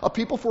nation, a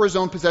people for His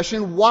own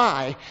possession.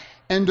 Why?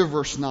 End of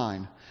verse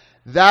 9.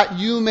 That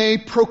you may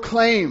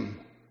proclaim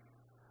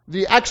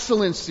the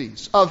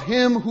excellencies of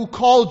Him who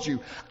called you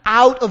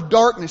out of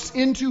darkness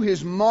into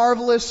His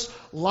marvelous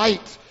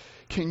light.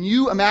 Can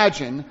you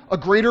imagine a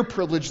greater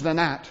privilege than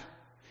that?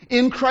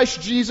 In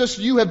Christ Jesus,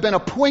 you have been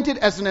appointed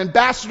as an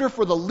ambassador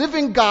for the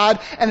living God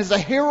and as a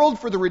herald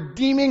for the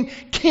redeeming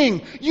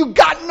King. You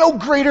got no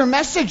greater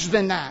message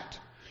than that.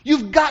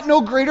 You've got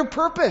no greater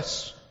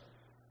purpose.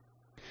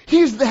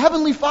 He's the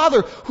Heavenly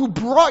Father who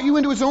brought you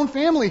into His own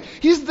family.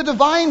 He's the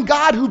divine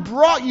God who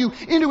brought you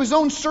into His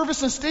own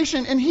service and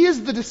station. And He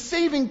is the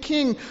saving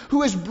King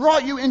who has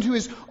brought you into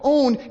His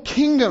own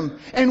kingdom.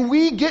 And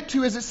we get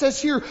to, as it says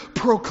here,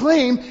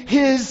 proclaim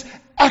His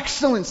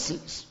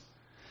excellencies.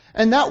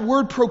 And that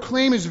word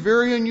proclaim is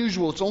very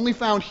unusual. It's only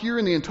found here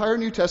in the entire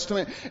New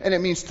Testament, and it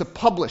means to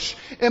publish.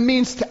 It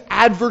means to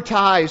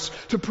advertise,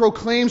 to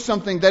proclaim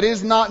something that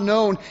is not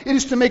known. It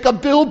is to make a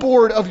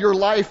billboard of your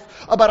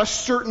life about a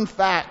certain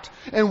fact.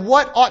 And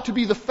what ought to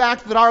be the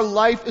fact that our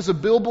life is a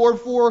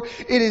billboard for?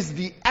 It is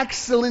the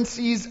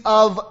excellencies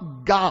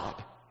of God.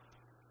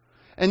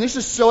 And this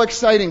is so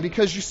exciting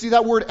because you see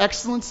that word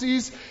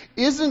excellencies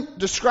isn't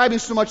describing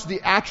so much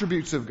the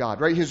attributes of God,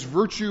 right? His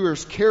virtue or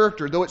His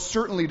character, though it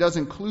certainly does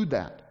include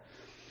that.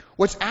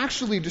 What's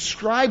actually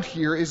described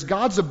here is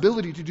God's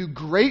ability to do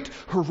great,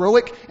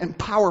 heroic, and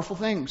powerful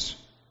things.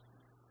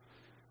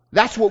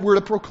 That's what we're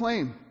to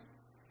proclaim.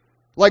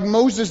 Like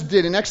Moses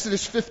did in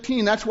Exodus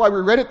 15. That's why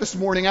we read it this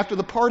morning after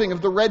the parting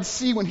of the Red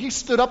Sea, when he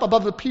stood up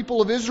above the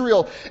people of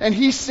Israel and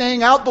he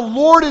sang out, "The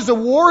Lord is a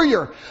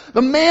warrior,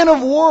 the man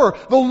of war.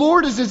 The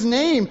Lord is his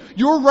name.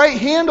 Your right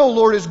hand, O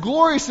Lord, is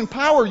glorious in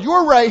power.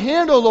 Your right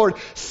hand, O Lord,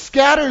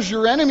 scatters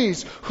your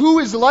enemies. Who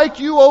is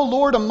like you, O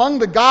Lord, among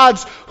the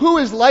gods? Who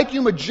is like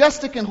you,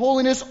 majestic in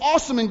holiness,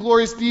 awesome in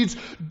glorious deeds,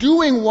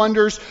 doing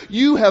wonders?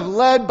 You have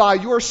led by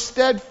your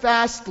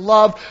steadfast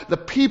love the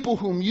people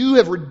whom you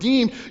have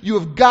redeemed. You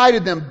have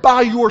guided them by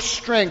your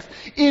strength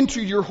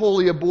into your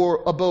holy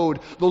abode.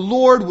 The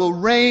Lord will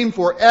reign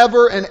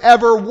forever and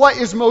ever." What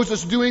is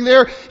Moses doing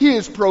there? He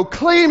is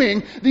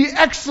proclaiming the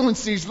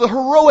excellencies, the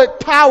heroic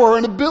power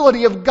and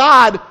ability of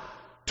God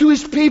to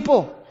his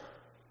people.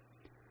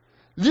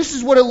 This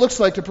is what it looks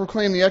like to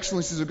proclaim the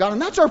excellencies of God.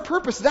 And that's our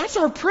purpose. That's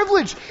our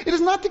privilege. It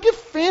is not to give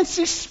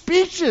fancy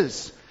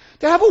speeches,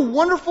 to have a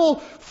wonderful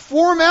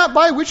format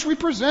by which we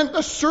present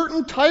a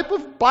certain type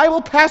of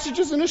Bible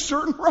passages in a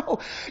certain row.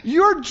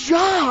 Your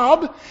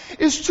job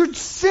is to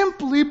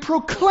simply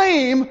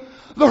proclaim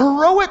the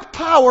heroic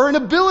power and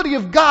ability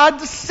of God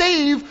to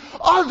save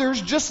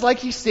others just like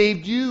he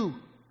saved you.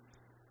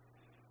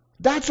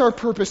 That's our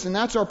purpose and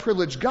that's our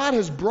privilege. God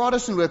has brought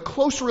us into a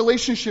close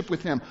relationship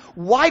with him.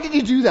 Why did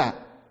he do that?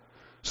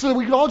 So that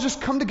we could all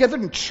just come together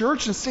in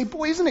church and say,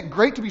 "Boy, isn't it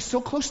great to be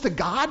so close to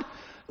God?"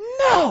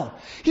 No!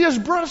 He has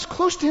brought us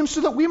close to him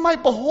so that we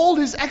might behold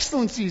his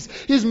excellencies,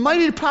 his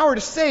mighty power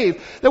to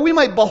save, that we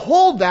might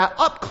behold that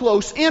up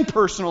close and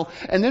personal,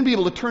 and then be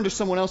able to turn to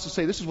someone else and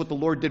say, "This is what the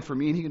Lord did for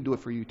me, and he can do it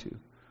for you too."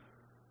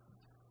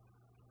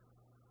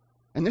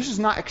 And this is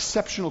not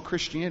exceptional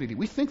Christianity.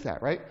 We think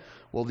that, right?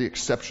 Well, the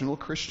exceptional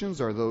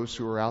Christians are those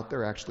who are out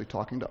there actually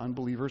talking to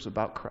unbelievers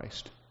about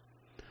Christ.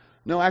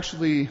 No,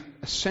 actually,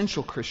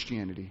 essential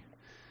Christianity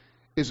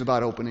is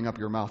about opening up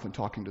your mouth and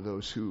talking to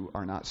those who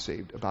are not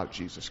saved about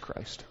Jesus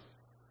Christ.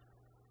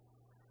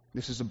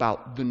 This is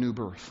about the new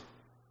birth.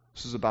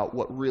 This is about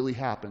what really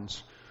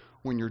happens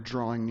when you're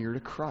drawing near to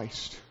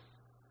Christ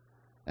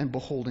and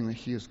beholding that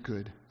he is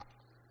good.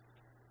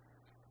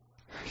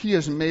 He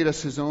has made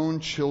us his own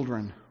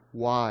children.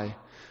 Why?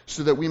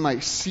 So that we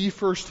might see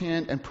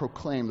firsthand and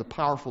proclaim the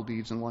powerful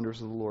deeds and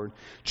wonders of the Lord.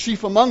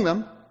 Chief among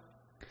them,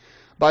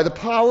 by the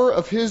power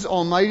of his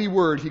almighty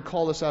word, he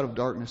called us out of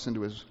darkness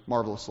into his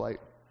marvelous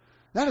light.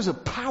 That is a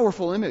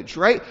powerful image,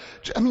 right?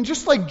 I mean,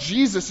 just like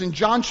Jesus in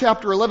John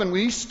chapter 11, when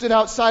he stood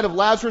outside of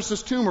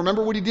Lazarus' tomb,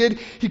 remember what he did?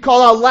 He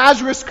called out,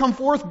 "Lazarus, come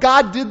forth."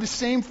 God did the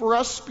same for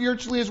us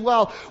spiritually as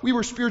well. We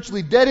were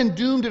spiritually dead and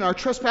doomed in our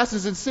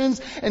trespasses and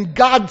sins, and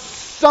God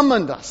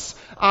summoned us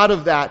out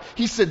of that.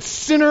 He said,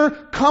 "Sinner,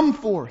 come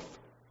forth.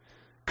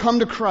 Come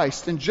to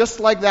Christ." And just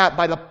like that,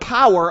 by the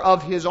power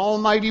of his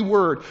almighty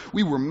word,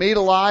 we were made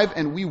alive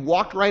and we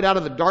walked right out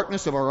of the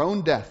darkness of our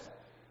own death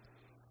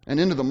and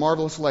into the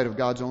marvelous light of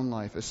God's own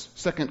life. As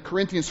 2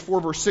 Corinthians 4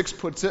 verse 6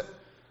 puts it,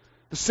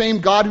 the same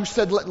God who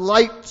said, "Let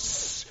light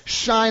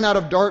shine out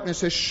of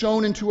darkness," has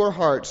shone into our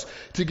hearts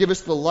to give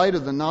us the light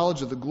of the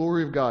knowledge of the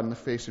glory of God in the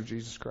face of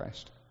Jesus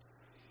Christ.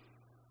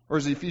 Or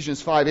as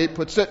Ephesians 5:8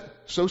 puts it,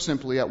 so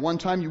simply, "At one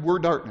time you were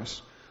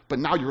darkness, but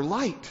now you're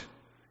light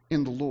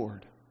in the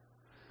Lord."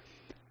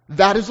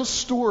 That is a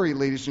story,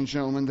 ladies and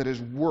gentlemen, that is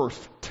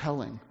worth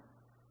telling.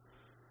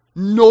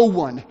 No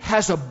one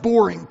has a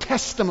boring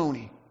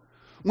testimony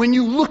when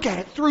you look at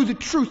it through the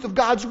truth of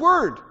God's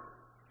word.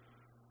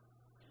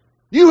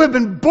 You have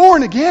been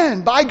born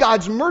again by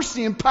God's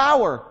mercy and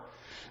power.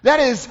 That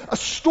is a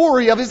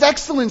story of his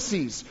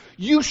excellencies.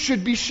 You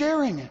should be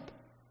sharing it.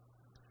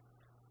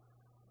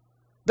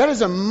 That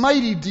is a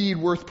mighty deed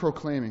worth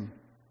proclaiming.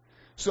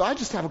 So I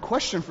just have a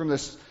question from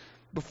this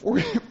before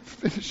we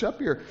finish up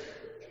here.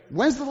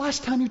 When's the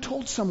last time you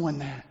told someone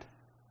that?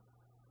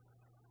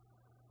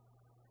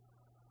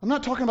 I'm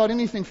not talking about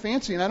anything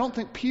fancy, and I don't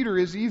think Peter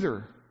is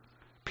either.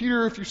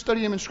 Peter, if you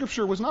study him in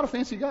Scripture, was not a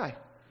fancy guy.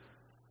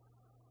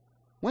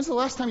 When's the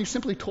last time you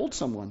simply told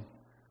someone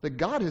that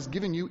God has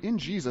given you in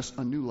Jesus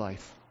a new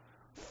life,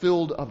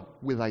 filled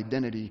with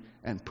identity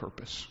and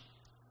purpose?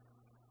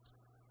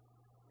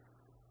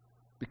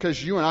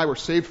 Because you and I were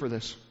saved for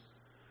this.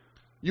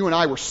 You and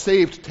I were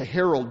saved to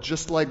herald,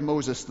 just like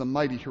Moses, the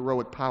mighty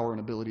heroic power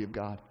and ability of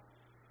God.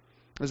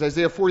 As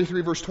Isaiah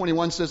 43 verse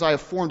 21 says, "I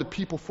have formed a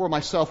people for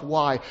myself."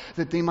 Why?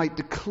 That they might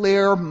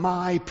declare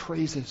my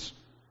praises.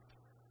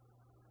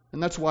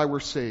 And that's why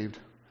we're saved.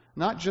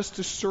 Not just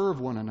to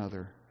serve one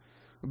another,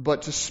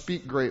 but to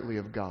speak greatly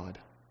of God.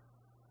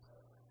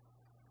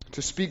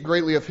 To speak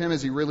greatly of him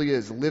as he really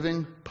is,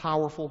 living,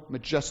 powerful,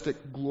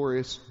 majestic,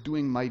 glorious,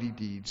 doing mighty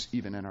deeds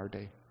even in our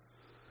day.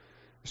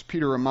 As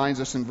Peter reminds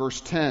us in verse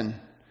 10,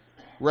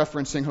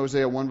 referencing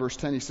Hosea 1 verse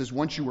 10, he says,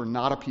 "Once you were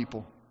not a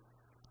people,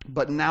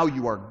 but now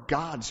you are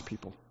God's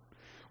people.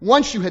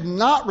 Once you had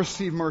not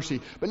received mercy,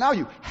 but now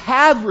you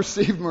have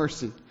received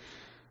mercy."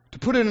 To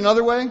put it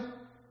another way,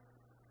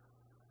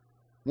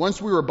 once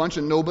we were a bunch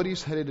of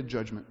nobodies headed to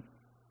judgment.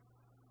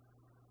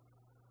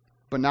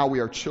 But now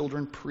we are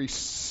children, priests,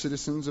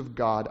 citizens of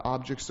God,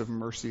 objects of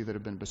mercy that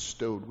have been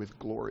bestowed with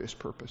glorious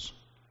purpose.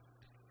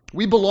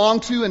 We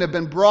belong to and have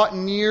been brought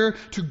near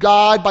to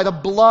God by the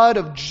blood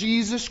of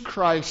Jesus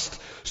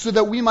Christ so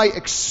that we might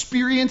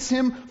experience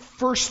Him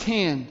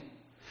firsthand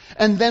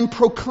and then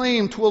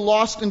proclaim to a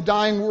lost and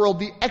dying world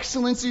the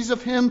excellencies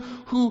of Him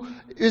who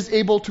is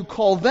able to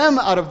call them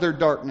out of their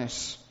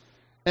darkness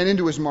and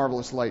into His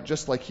marvelous light,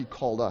 just like He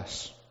called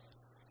us.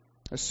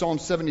 As Psalm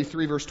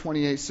 73 verse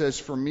 28 says,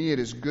 "For me it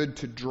is good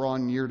to draw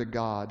near to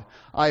God.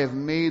 I have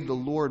made the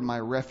Lord my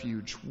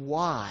refuge."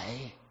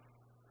 Why?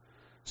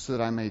 So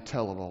that I may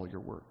tell of all your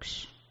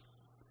works.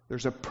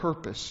 There's a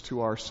purpose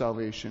to our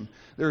salvation.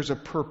 There's a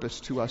purpose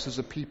to us as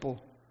a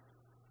people.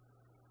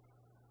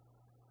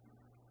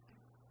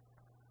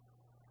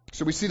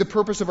 So we see the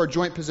purpose of our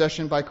joint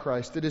possession by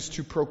Christ. It is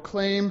to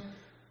proclaim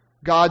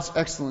God's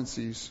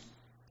excellencies,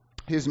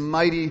 His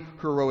mighty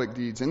heroic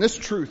deeds. And this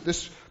truth,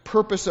 this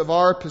purpose of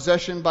our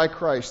possession by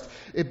Christ,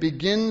 it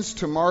begins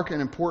to mark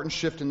an important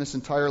shift in this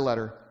entire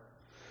letter.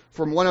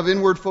 From one of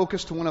inward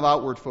focus to one of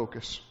outward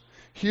focus.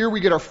 Here we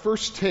get our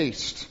first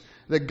taste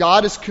that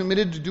God is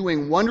committed to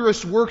doing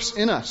wondrous works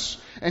in us.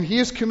 And He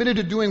is committed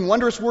to doing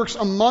wondrous works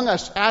among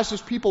us as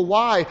His people.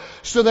 Why?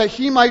 So that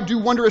He might do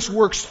wondrous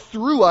works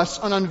through us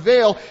and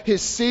unveil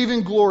His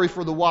saving glory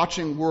for the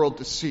watching world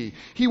to see.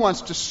 He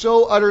wants to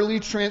so utterly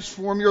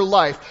transform your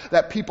life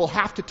that people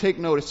have to take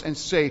notice and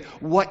say,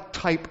 "What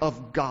type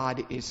of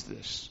God is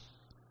this?"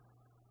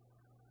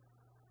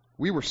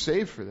 We were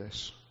saved for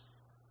this.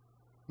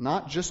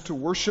 Not just to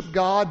worship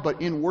God,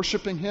 but in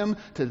worshiping Him,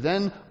 to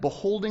then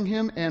beholding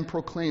Him and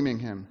proclaiming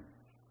Him.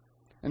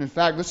 And in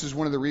fact, this is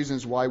one of the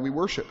reasons why we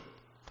worship,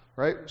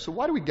 right? So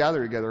why do we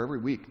gather together every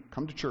week?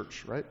 Come to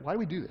church, right? Why do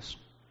we do this?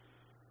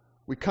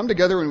 We come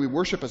together and we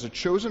worship as a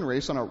chosen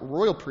race on a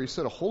royal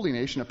priesthood, a holy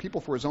nation, a people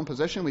for His own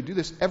possession. We do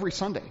this every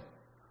Sunday.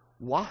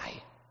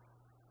 Why?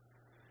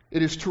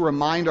 It is to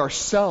remind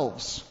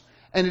ourselves,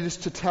 and it is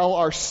to tell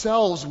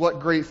ourselves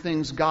what great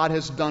things God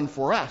has done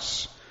for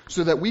us,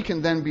 so that we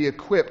can then be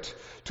equipped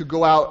to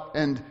go out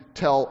and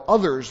tell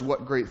others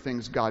what great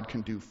things God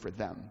can do for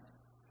them.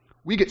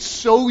 We get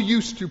so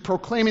used to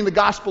proclaiming the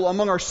gospel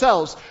among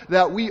ourselves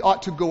that we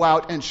ought to go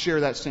out and share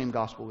that same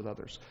gospel with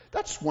others.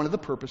 That's one of the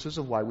purposes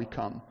of why we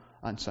come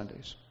on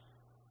Sundays.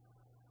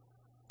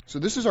 So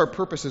this is our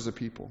purpose as a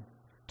people,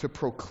 to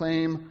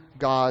proclaim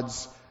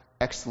God's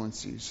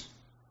excellencies.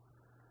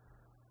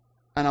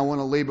 And I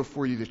want to lay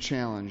before you the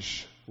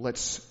challenge.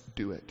 Let's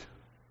do it.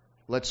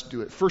 Let's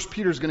do it. 1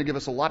 Peter is going to give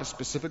us a lot of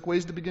specific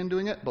ways to begin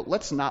doing it, but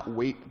let's not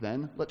wait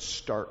then. Let's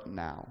start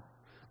now.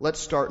 Let's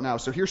start now.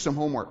 So here's some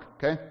homework,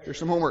 okay? Here's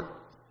some homework.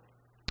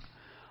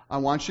 I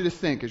want you to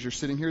think, as you're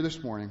sitting here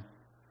this morning,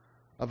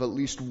 of at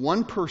least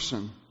one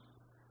person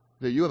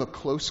that you have a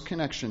close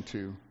connection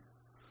to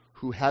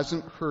who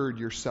hasn't heard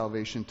your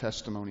salvation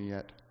testimony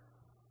yet.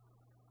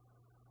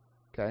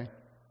 Okay?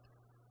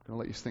 I'm going to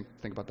let you think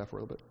about that for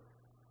a little bit.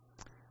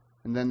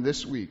 And then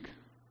this week,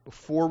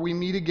 before we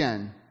meet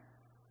again,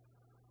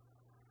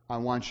 I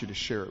want you to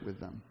share it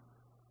with them.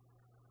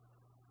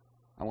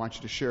 I want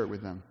you to share it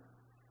with them.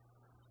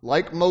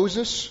 Like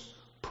Moses,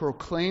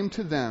 proclaim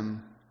to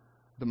them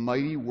the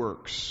mighty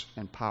works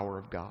and power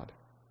of God.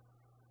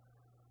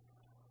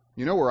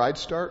 You know where I'd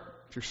start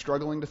if you're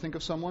struggling to think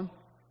of someone?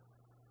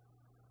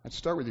 I'd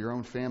start with your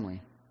own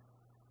family.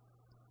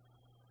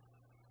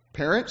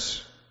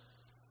 Parents,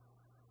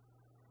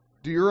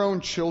 do your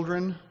own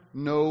children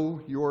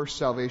know your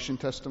salvation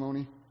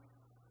testimony?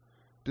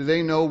 Do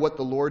they know what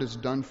the Lord has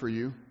done for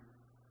you?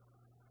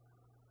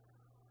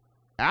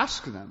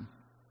 Ask them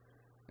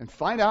and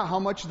find out how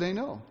much they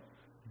know.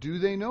 Do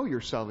they know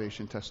your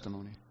salvation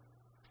testimony?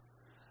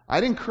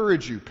 I'd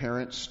encourage you,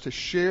 parents, to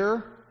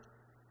share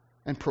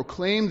and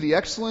proclaim the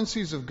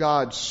excellencies of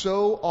God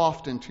so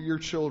often to your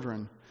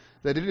children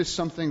that it is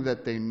something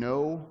that they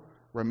know,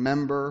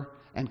 remember,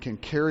 and can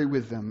carry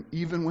with them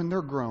even when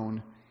they're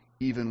grown,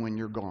 even when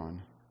you're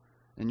gone.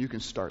 And you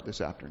can start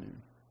this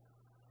afternoon.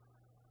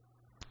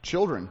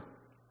 Children,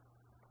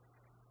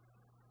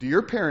 do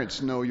your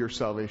parents know your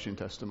salvation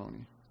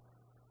testimony?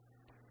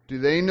 Do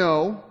they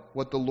know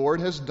what the Lord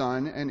has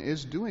done and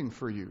is doing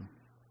for you?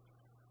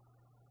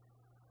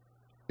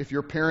 If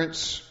your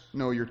parents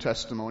know your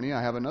testimony,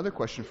 I have another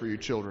question for you,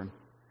 children.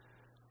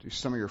 Do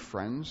some of your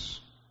friends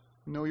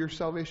know your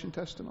salvation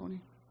testimony?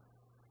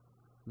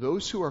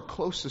 Those who are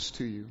closest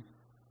to you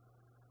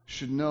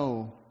should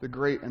know the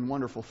great and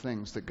wonderful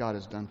things that God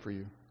has done for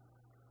you.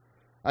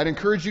 I'd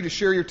encourage you to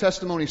share your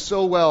testimony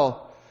so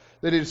well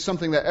that it is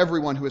something that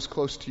everyone who is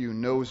close to you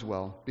knows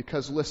well.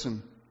 Because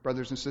listen,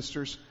 brothers and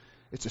sisters,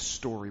 it's a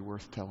story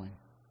worth telling.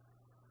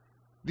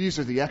 These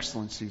are the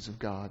excellencies of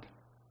God.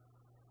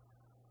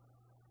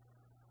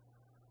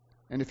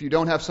 And if you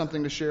don't have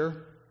something to share,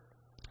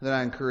 then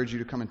I encourage you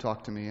to come and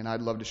talk to me, and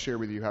I'd love to share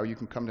with you how you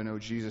can come to know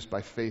Jesus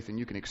by faith, and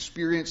you can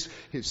experience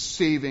His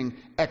saving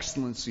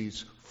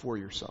excellencies for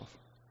yourself.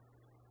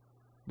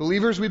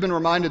 Believers, we've been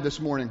reminded this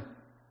morning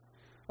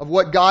of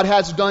what God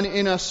has done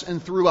in us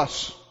and through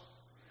us.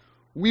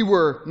 We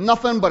were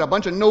nothing but a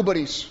bunch of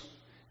nobodies,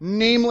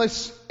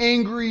 nameless,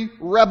 angry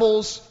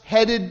rebels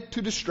headed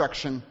to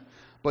destruction.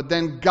 But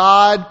then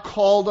God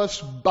called us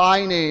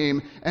by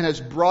name and has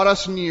brought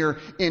us near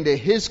into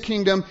His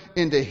kingdom,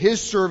 into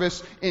His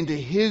service, into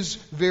His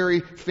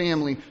very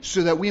family,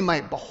 so that we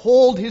might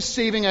behold His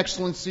saving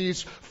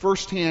excellencies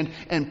firsthand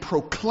and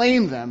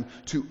proclaim them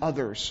to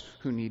others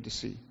who need to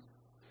see.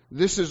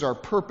 This is our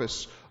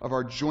purpose of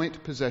our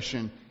joint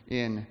possession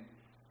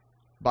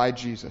by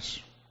Jesus.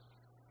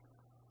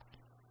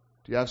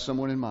 Do you have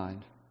someone in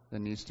mind that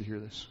needs to hear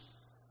this?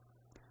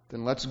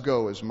 Then let's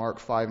go, as Mark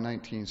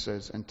 5:19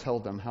 says, and tell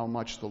them how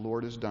much the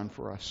Lord has done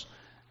for us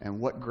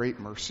and what great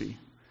mercy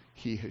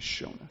He has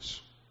shown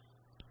us.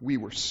 We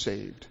were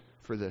saved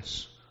for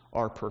this,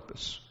 our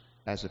purpose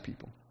as a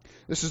people.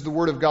 This is the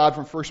word of God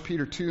from 1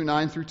 Peter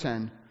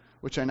 2:9-10,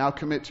 which I now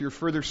commit to your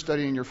further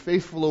study and your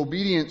faithful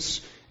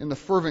obedience in the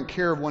fervent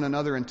care of one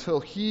another until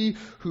He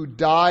who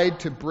died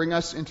to bring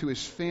us into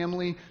His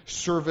family,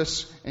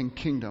 service, and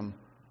kingdom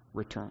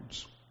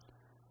returns.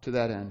 To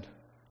that end,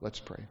 let's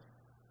pray.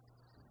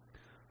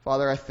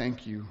 Father, I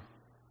thank You.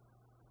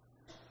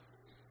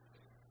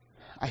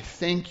 I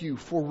thank You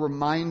for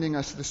reminding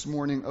us this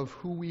morning of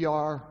who we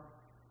are.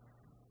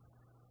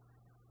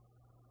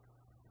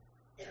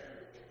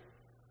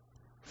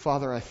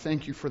 Father, I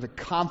thank You for the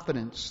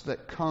confidence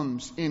that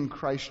comes in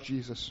Christ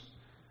Jesus.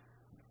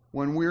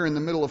 When we're in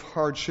the middle of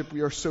hardship,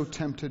 we are so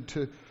tempted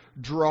to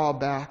draw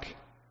back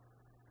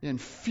in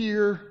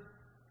fear,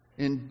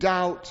 in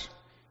doubt,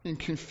 in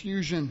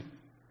confusion.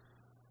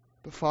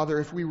 But Father,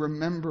 if we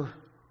remember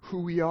who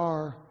we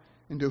are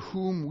and to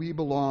whom we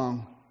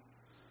belong,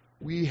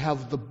 we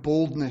have the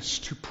boldness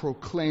to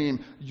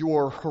proclaim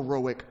Your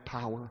heroic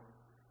power.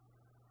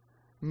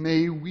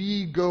 May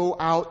we go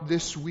out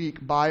this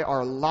week by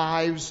our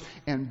lives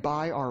and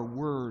by our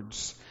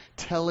words,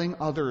 telling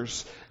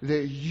others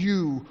that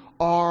You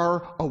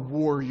are a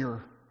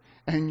warrior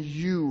and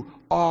You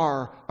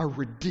are a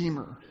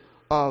redeemer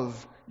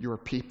of Your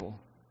people.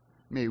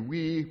 May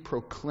we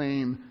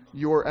proclaim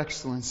Your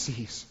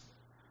excellencies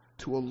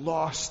to a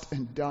lost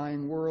and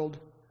dying world.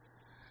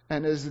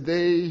 And as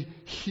they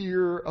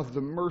hear of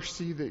the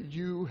mercy that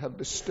You have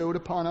bestowed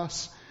upon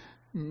us,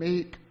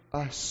 make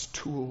us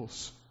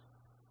tools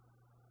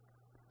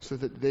so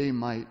that they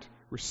might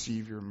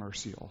receive Your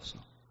mercy also.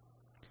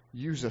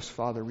 Use us,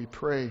 Father, we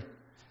pray,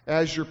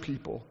 as Your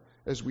people,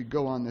 as we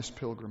go on this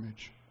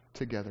pilgrimage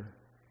together.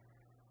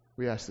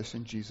 We ask this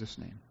in Jesus'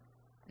 name.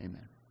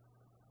 Amen.